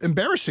of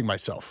embarrassing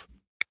myself.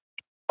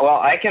 Well,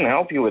 I can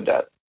help you with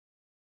that.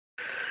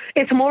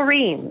 It's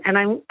Maureen,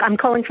 and I'm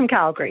calling from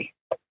Calgary.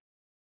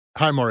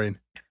 Hi, Maureen.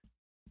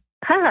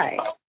 Hi.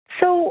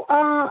 So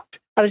I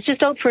was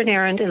just out for an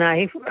errand, and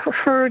I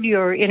heard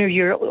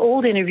your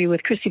old interview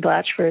with Christy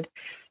Blatchford,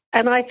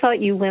 and I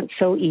thought you went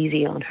so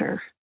easy on her.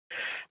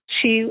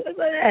 She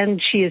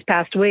has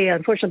passed away,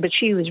 unfortunately, but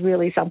she was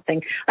really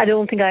something. I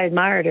don't think I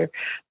admired her,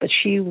 but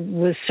she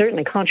was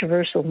certainly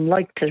controversial and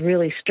liked to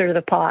really stir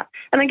the pot.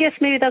 And I guess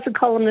maybe that's what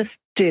columnists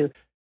do.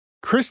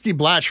 Christy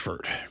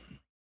Blatchford,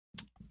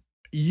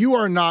 you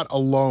are not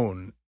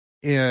alone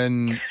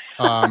in...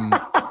 there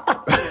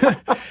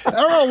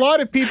are a lot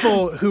of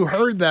people who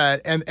heard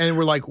that and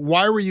were like,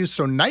 why were you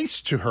so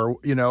nice to her?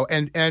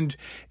 And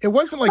it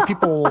wasn't like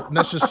people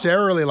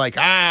necessarily like,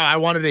 I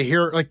wanted to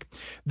hear, like,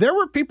 there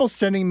were people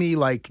sending me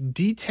like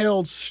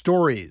detailed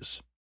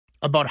stories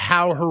about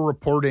how her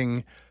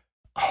reporting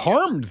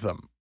harmed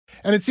them.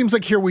 And it seems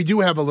like here we do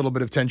have a little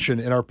bit of tension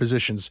in our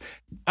positions.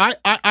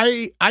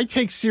 I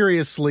take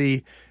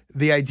seriously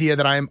the idea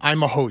that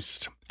I'm a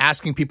host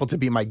asking people to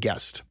be my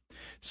guest.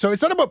 So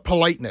it's not about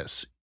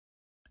politeness.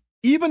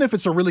 Even if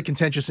it's a really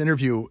contentious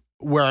interview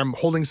where I'm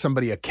holding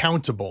somebody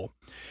accountable,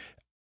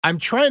 I'm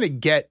trying to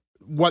get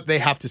what they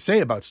have to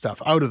say about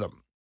stuff out of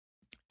them.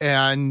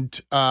 And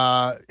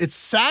it's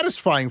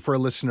satisfying for a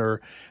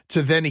listener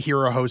to then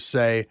hear a host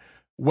say,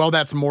 well,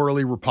 that's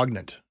morally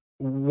repugnant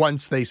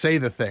once they say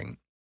the thing.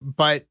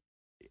 But,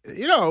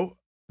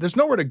 there's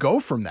nowhere to go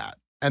from that.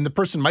 And the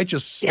person might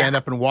just stand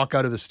up and walk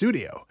out of the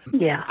studio.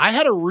 Yeah. I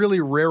had a really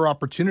rare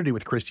opportunity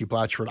with Christy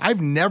Blatchford.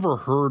 I've never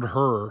heard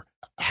her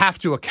have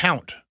to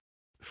account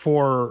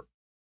for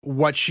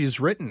what she's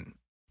written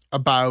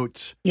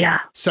about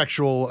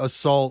sexual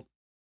assault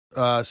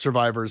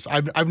survivors.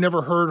 I've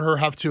never heard her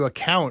have to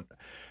account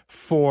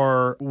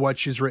for what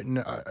she's written.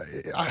 I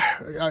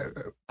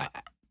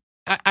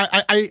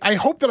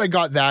hope that I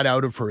got that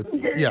out of her.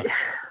 Yeah.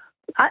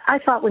 I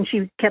thought when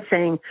she kept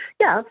saying,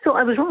 so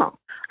I was wrong.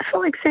 I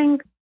felt like saying,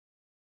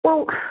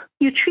 well,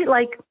 you treat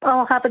like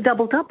I'll have a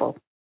double-double.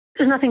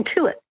 There's nothing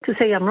to it to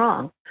say I'm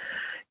wrong.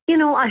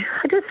 I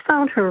just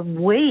found her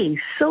way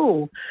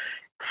so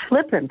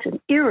flippant and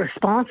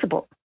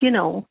irresponsible,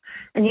 and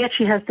yet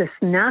she has this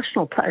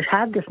national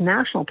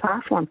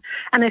platform.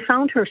 And I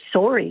found her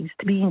stories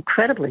to be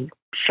incredibly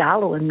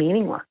shallow and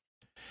meaningless.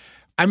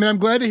 I mean, I'm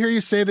glad to hear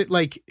you say that,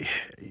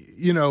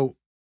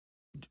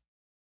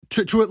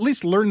 to at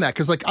least learn that,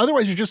 because like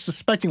otherwise you're just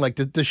suspecting, like,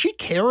 does she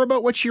care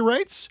about what she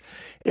writes?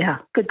 Yeah,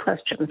 good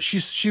question.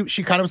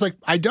 She kind of was like,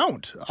 I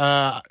don't.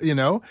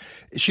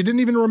 She didn't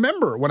even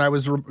remember when I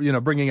was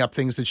bringing up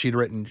things that she'd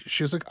written.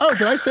 She was like, oh,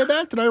 did I say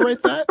that? Did I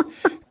write that?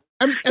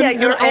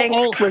 Your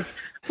angst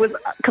was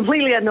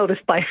completely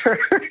unnoticed by her.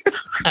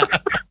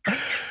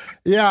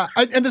 Yeah,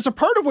 and there's a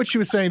part of what she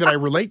was saying that I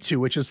relate to,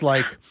 which is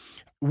like,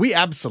 we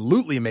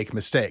absolutely make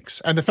mistakes.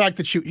 And the fact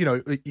that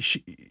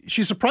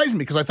she surprised me,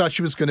 because I thought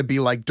she was going to be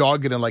like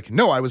dogged and like,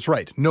 no, I was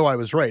right. No, I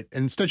was right.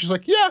 And instead she's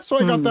like, yeah, so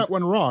I got that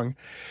one wrong.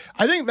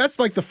 I think that's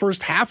like the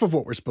first half of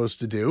what we're supposed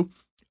to do.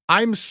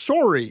 I'm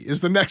sorry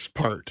is the next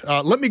part.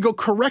 Let me go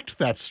correct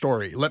that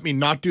story. Let me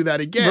not do that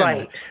again.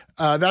 Right.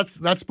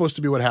 That's supposed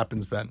to be what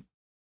happens then.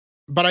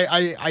 But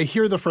I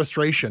hear the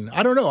frustration.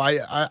 I don't know.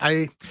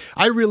 I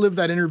relive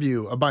that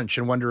interview a bunch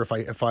and wonder if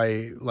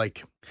I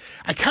like,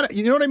 I kind of,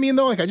 you know what I mean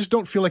though? Like, I just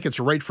don't feel like it's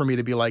right for me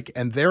to be like,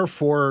 and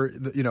therefore,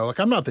 like,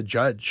 I'm not the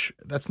judge.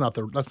 That's not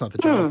the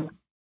job.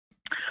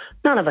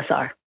 None of us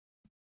are.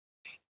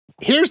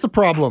 Here's the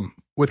problem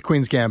with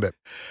Queen's Gambit.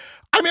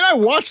 I mean, I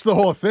watched the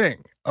whole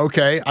thing.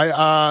 Okay.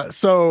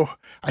 So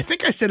I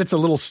think I said it's a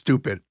little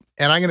stupid,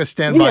 and I'm going to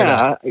stand by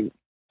that.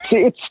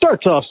 It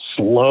starts off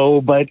slow,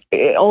 but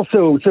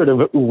also sort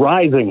of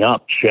rising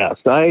up, Chess.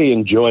 I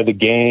enjoy the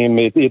game.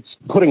 It's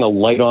putting a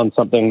light on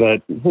something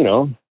that,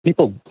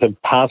 people have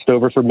passed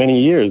over for many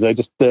years. I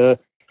just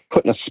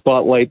putting a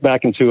spotlight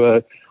back into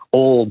a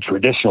old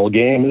traditional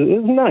game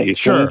is nice.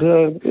 Sure.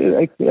 And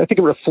I think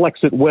it reflects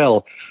it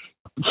well.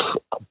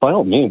 By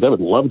all means, I would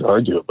love to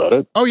argue about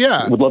it. Oh,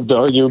 yeah. I would love to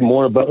argue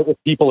more about it with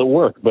people at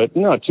work, but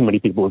not too many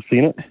people have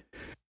seen it.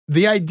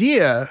 The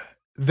idea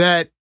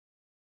that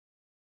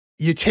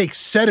you take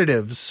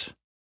sedatives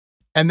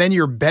and then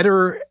you're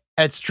better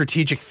at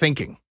strategic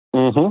thinking.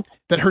 Mm-hmm.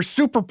 That her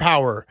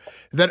superpower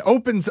that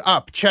opens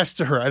up chess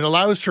to her and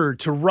allows her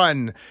to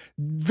run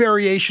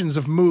variations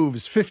of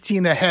moves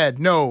 15 ahead.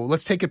 No,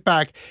 let's take it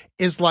back.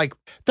 Is like,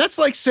 that's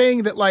like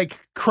saying that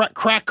like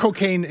crack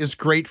cocaine is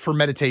great for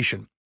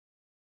meditation.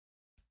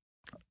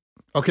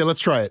 Okay,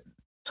 let's try it.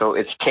 So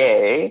it's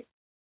K.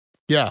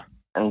 Yeah.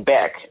 And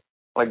Beck,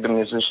 like the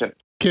musician.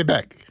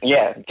 Quebec.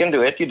 Yeah, you can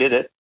do it. You did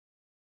it.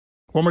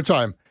 One more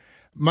time.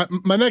 My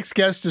next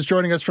guest is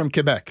joining us from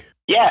Quebec.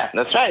 Yeah,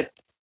 that's right.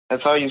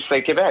 That's how you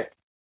say Quebec.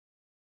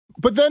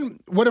 But then,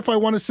 what if I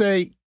want to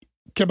say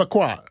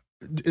Quebecois?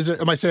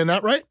 Am I saying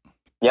that right?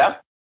 Yeah.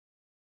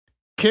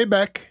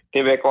 Quebec.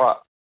 Quebecois.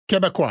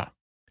 Quebecois.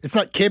 It's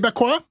not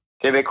Quebecois?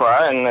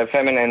 Quebecois, and the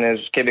feminine is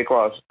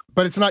Quebecoise.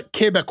 But it's not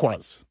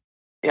Quebecoise.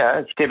 Yeah,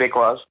 it's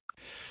Quebecoise.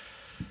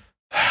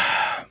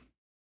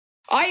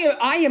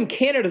 I am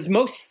Canada's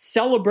most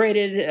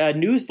celebrated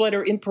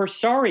newsletter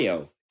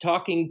impresario,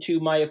 talking to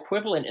my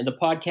equivalent in the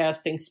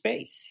podcasting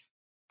space.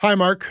 Hi,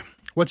 Mark.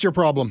 What's your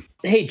problem?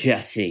 Hey,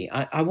 Jesse.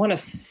 I want to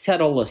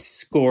settle a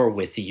score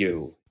with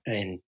you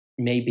and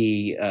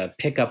maybe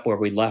pick up where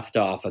we left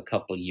off a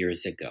couple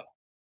years ago.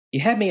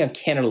 You had me on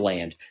Canada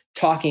Land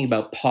talking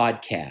about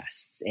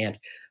podcasts, and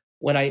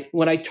when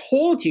I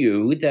told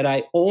you that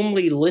I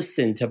only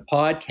listen to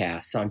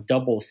podcasts on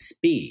double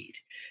speed,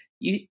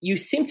 you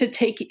seem to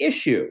take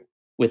issue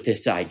with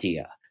this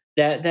idea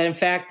that in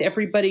fact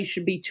everybody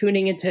should be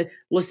tuning in to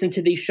listen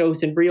to these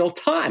shows in real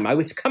time. I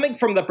was coming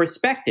from the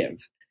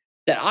perspective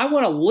that I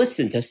want to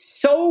listen to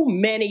so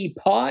many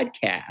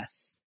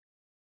podcasts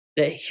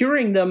that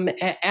hearing them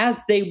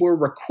as they were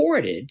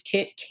recorded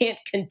can't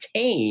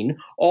contain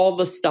all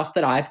the stuff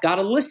that I've got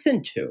to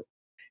listen to.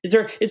 Is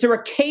there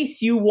a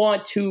case you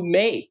want to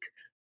make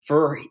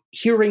for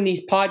hearing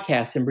these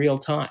podcasts in real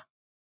time?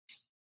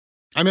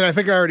 I mean, I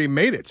think I already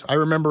made it. I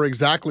remember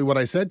exactly what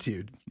I said to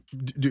you.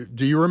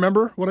 Do you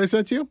remember what I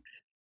said to you?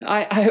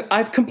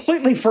 I've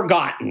completely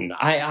forgotten.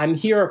 I'm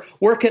here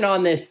working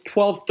on this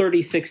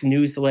 1236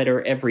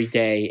 newsletter every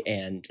day,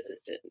 and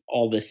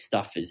all this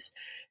stuff is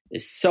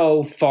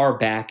so far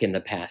back in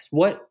the past.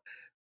 What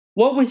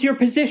was your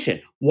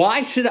position?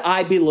 Why should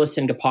I be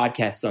listening to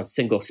podcasts on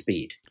single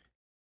speed?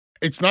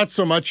 It's not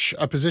so much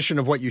a position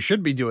of what you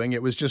should be doing.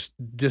 It was just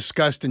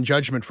disgust and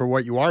judgment for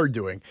what you are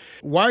doing.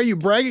 Why are you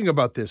bragging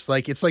about this?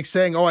 Like, it's like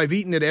saying, oh, I've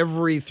eaten at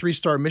every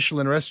 3-star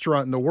Michelin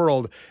restaurant in the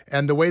world.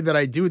 And the way that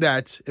I do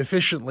that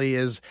efficiently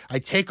is I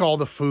take all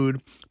the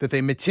food that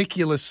they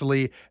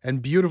meticulously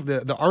and beautiful,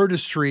 the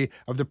artistry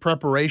of the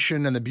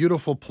preparation and the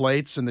beautiful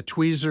plates and the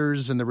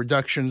tweezers and the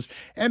reductions.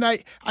 And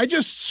I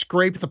just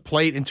scrape the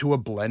plate into a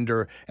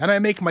blender and I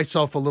make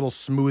myself a little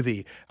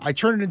smoothie. I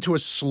turn it into a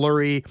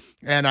slurry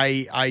and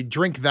I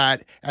drink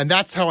that, and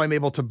that's how I'm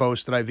able to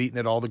boast that I've eaten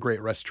at all the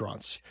great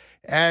restaurants.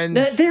 And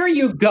there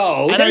you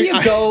go.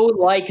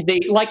 Like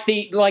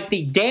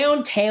the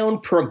downtown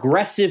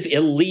progressive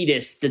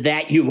elitist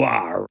that you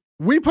are.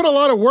 We put a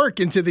lot of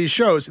work into these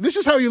shows. This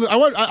is how you.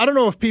 I don't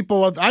know if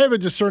people. I have a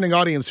discerning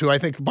audience who I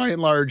think, by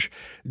and large,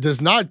 does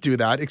not do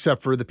that,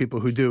 except for the people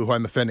who do, who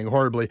I'm offending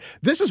horribly.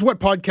 This is what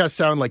podcasts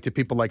sound like to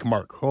people like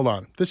Mark. Hold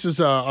on. This is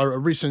a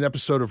recent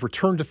episode of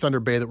Return to Thunder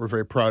Bay that we're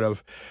very proud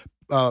of.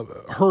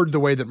 Heard the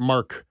way that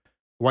Mark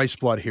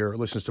Weissblood here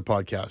listens to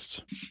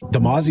podcasts.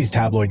 Damazi's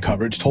tabloid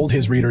coverage told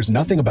his readers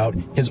nothing about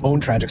his own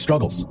tragic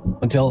struggles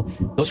until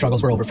those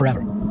struggles were over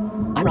forever.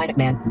 I'm Ryan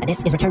McMahon, and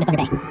this is Return to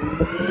Thunder Bay.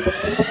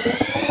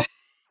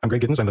 I'm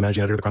Greg Giddens. I'm the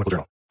managing editor of the Chronicle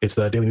Journal. It's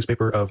the daily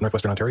newspaper of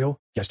Northwestern Ontario.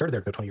 Yeah, I started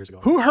there about 20 years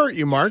ago. Who hurt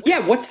you, Mark?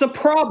 Yeah, what's the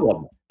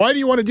problem? Why do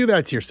you want to do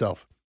that to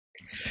yourself?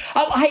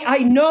 I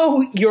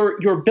know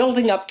you're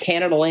building up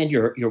Canada Land.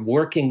 You're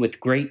working with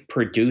great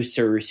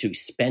producers who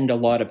spend a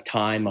lot of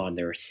time on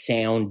their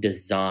sound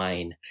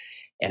design.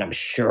 And I'm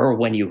sure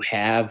when you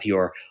have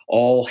your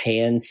all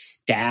hands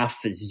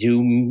staff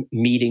Zoom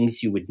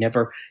meetings, you would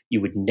never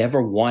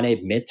want to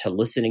admit to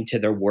listening to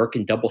their work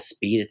in double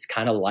speed. It's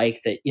kind of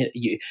like that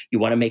you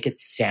want to make it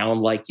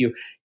sound like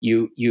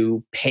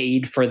you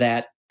paid for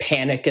that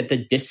Panic at the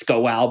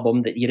Disco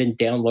album, that you didn't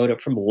download it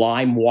from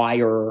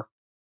LimeWire,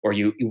 or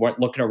you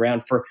weren't looking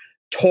around for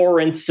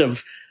torrents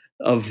of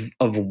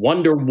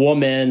Wonder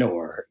Woman,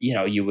 or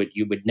you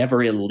would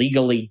never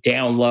illegally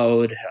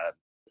download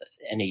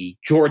any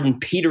Jordan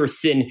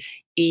Peterson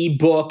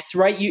ebooks,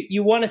 right?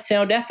 You want to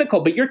sound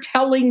ethical, but you're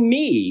telling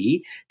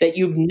me that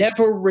you've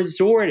never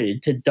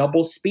resorted to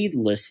double speed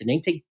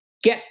listening to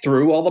get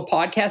through all the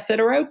podcasts that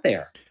are out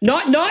there.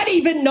 Not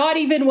even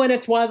when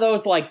it's one of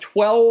those like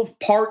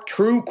 12-part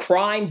true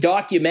crime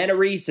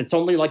documentaries. It's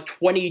only like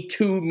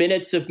 22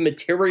 minutes of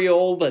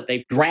material that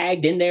they've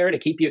dragged in there to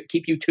keep you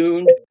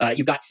tuned.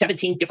 You've got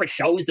 17 different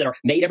shows that are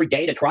made every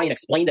day to try and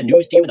explain the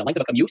news to you in the length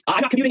of a commute.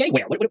 I'm not commuting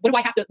anywhere. What do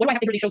I have to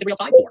hear these shows in real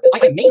time for?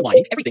 I'm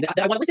mainlining everything that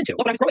I want to listen to.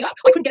 When I was growing up,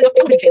 I couldn't get enough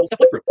television channels to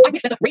flip through. I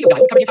wish that the radio guy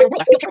would cover the entire world.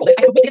 I feel terrible.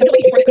 I could wait to the Middle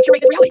Ages before I could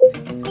curate this reality.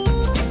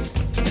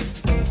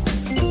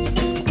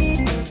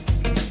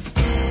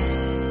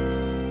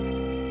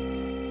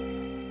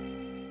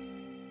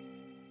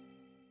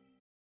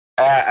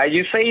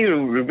 You say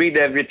you read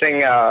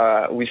everything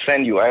we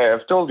send you. I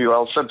have told you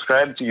I'll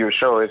subscribe to your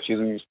show if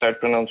you start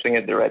pronouncing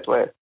it the right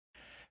way.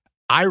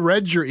 I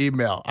read your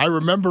email. I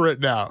remember it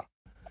now.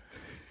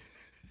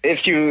 If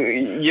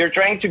you're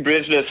trying to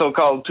bridge the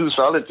so-called two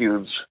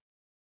solitudes,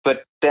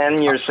 but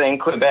then you're saying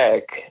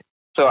Quebec,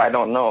 so I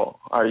don't know.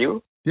 Are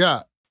you?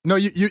 Yeah. No,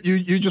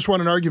 you just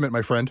won an argument,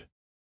 my friend.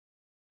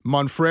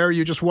 Monfrere,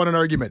 you just won an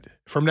argument.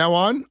 From now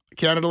on,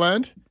 Canada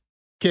Land,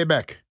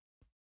 Quebec.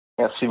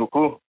 Merci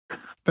beaucoup.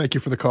 Thank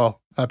you for the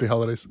call. Happy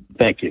holidays.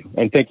 Thank you.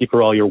 And thank you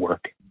for all your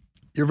work.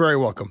 You're very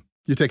welcome.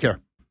 You take care.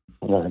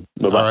 All right.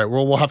 Bye-bye. All right.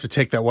 Well, we'll have to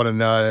take that one. And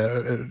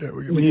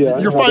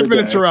your 5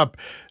 minutes are up.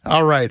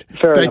 All right.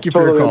 Thank you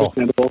for your call.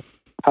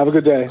 Have a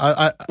good day.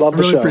 I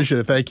really appreciate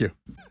it. Thank you.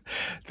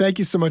 Thank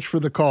you so much for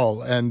the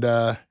call. And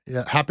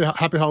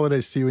happy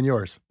holidays to you and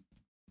yours.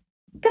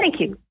 Thank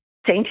you.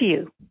 Same to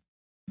you.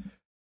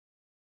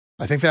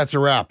 I think that's a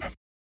wrap.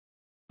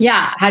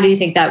 Yeah. How do you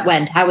think that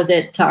went? How was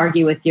it to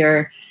argue with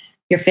your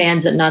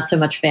fans and not so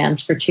much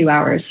fans for 2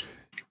 hours?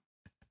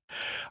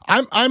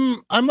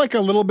 I'm like a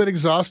little bit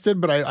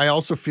exhausted, but I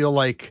also feel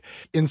like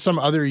in some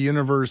other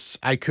universe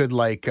I could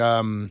like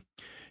I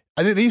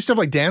think they used to have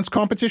like dance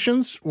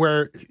competitions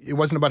where it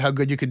wasn't about how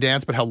good you could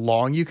dance, but how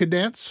long you could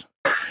dance.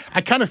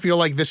 I kind of feel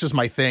like this is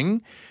my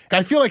thing.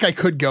 I feel like I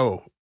could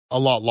go a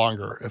lot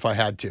longer if I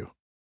had to.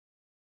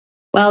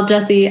 Well,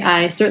 Jesse,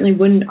 I certainly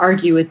wouldn't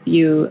argue with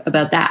you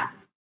about that.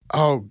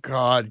 Oh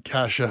God,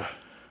 Kasia.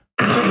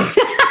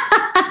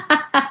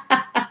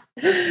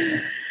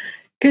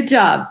 Good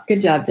job,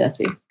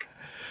 Jesse.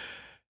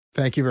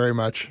 Thank you very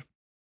much.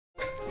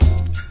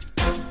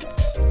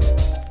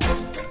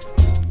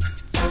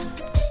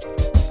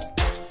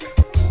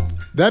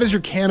 That is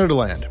your Canada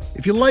Land.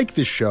 If you like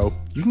this show,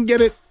 you can get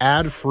it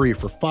ad-free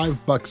for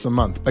 $5 a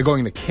month by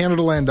going to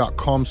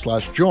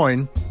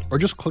canadaland.com/join or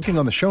just clicking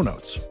on the show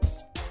notes.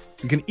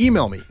 You can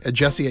email me at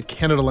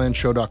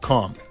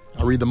jesse@canadalandshow.com.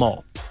 I'll read them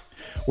all.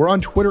 We're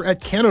on Twitter at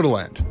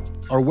CanadaLand.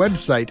 Our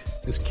website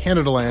is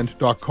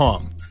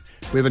canadaland.com.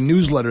 We have a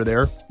newsletter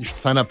there. You should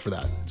sign up for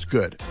that. It's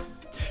good.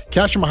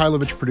 Kasia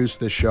Mihailovich produced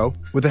this show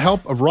with the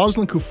help of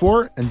Rosalind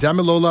Kufor and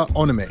Damilola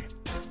Onime.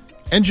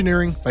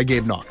 Engineering by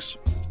Gabe Knox.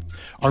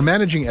 Our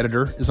managing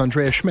editor is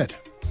Andrea Schmidt.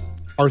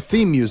 Our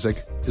theme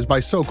music is by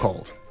So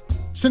Called.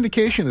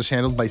 Syndication is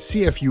handled by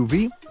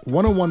CFUV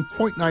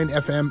 101.9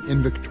 FM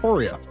in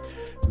Victoria.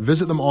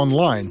 Visit them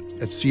online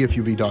at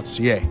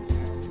cfuv.ca.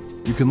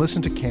 You can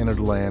listen to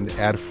Canada Land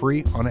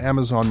ad-free on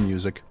Amazon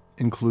Music,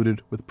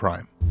 included with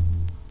Prime.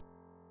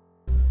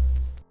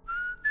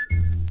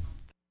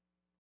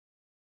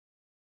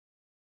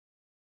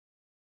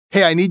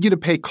 Hey, I need you to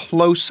pay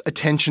close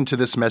attention to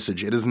this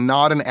message. It is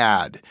not an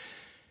ad.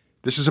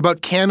 This is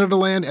about Canada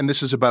Land, and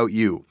this is about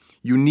you.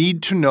 You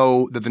need to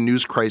know that the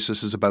news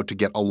crisis is about to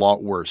get a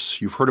lot worse.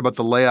 You've heard about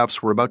the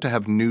layoffs. We're about to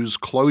have news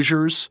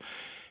closures,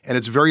 and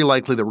it's very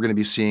likely that we're going to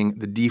be seeing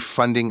the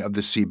defunding of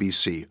the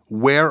CBC.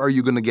 Where are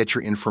you going to get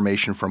your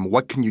information from?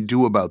 What can you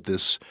do about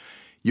this?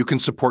 You can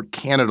support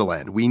Canada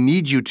Land. We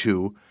need you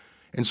to.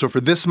 And so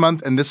for this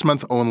month and this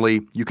month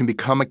only, you can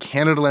become a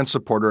Canada Land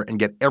supporter and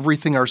get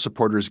everything our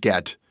supporters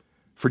get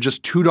for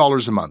just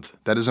 $2 a month.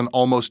 That is an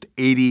almost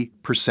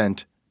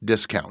 80%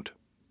 discount.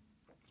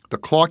 The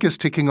clock is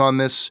ticking on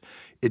this.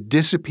 It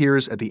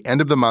disappears at the end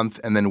of the month,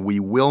 and then we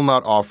will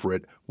not offer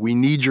it. We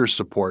need your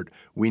support.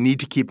 We need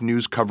to keep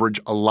news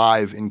coverage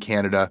alive in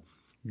Canada.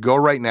 Go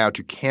right now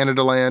to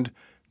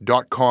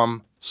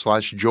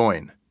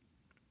canadaland.com/join.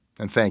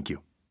 And thank you.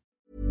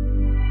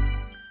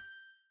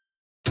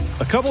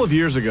 A couple of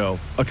years ago,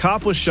 a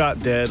cop was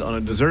shot dead on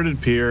a deserted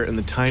pier in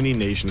the tiny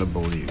nation of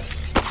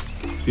Belize.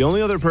 The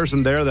only other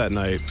person there that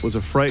night was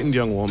a frightened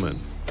young woman,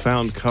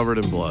 found covered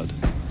in blood.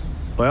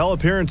 By all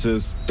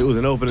appearances, it was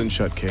an open and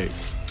shut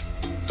case.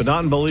 But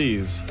not in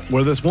Belize,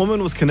 where this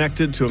woman was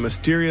connected to a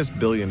mysterious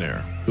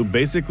billionaire who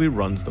basically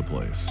runs the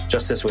place.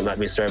 Justice will not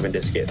be served in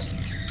this case.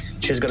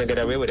 She's gonna get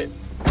away with it.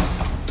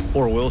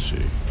 Or will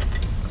she?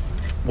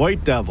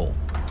 White Devil,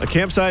 a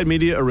Campside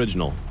Media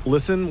original.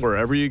 Listen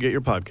wherever you get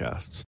your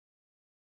podcasts.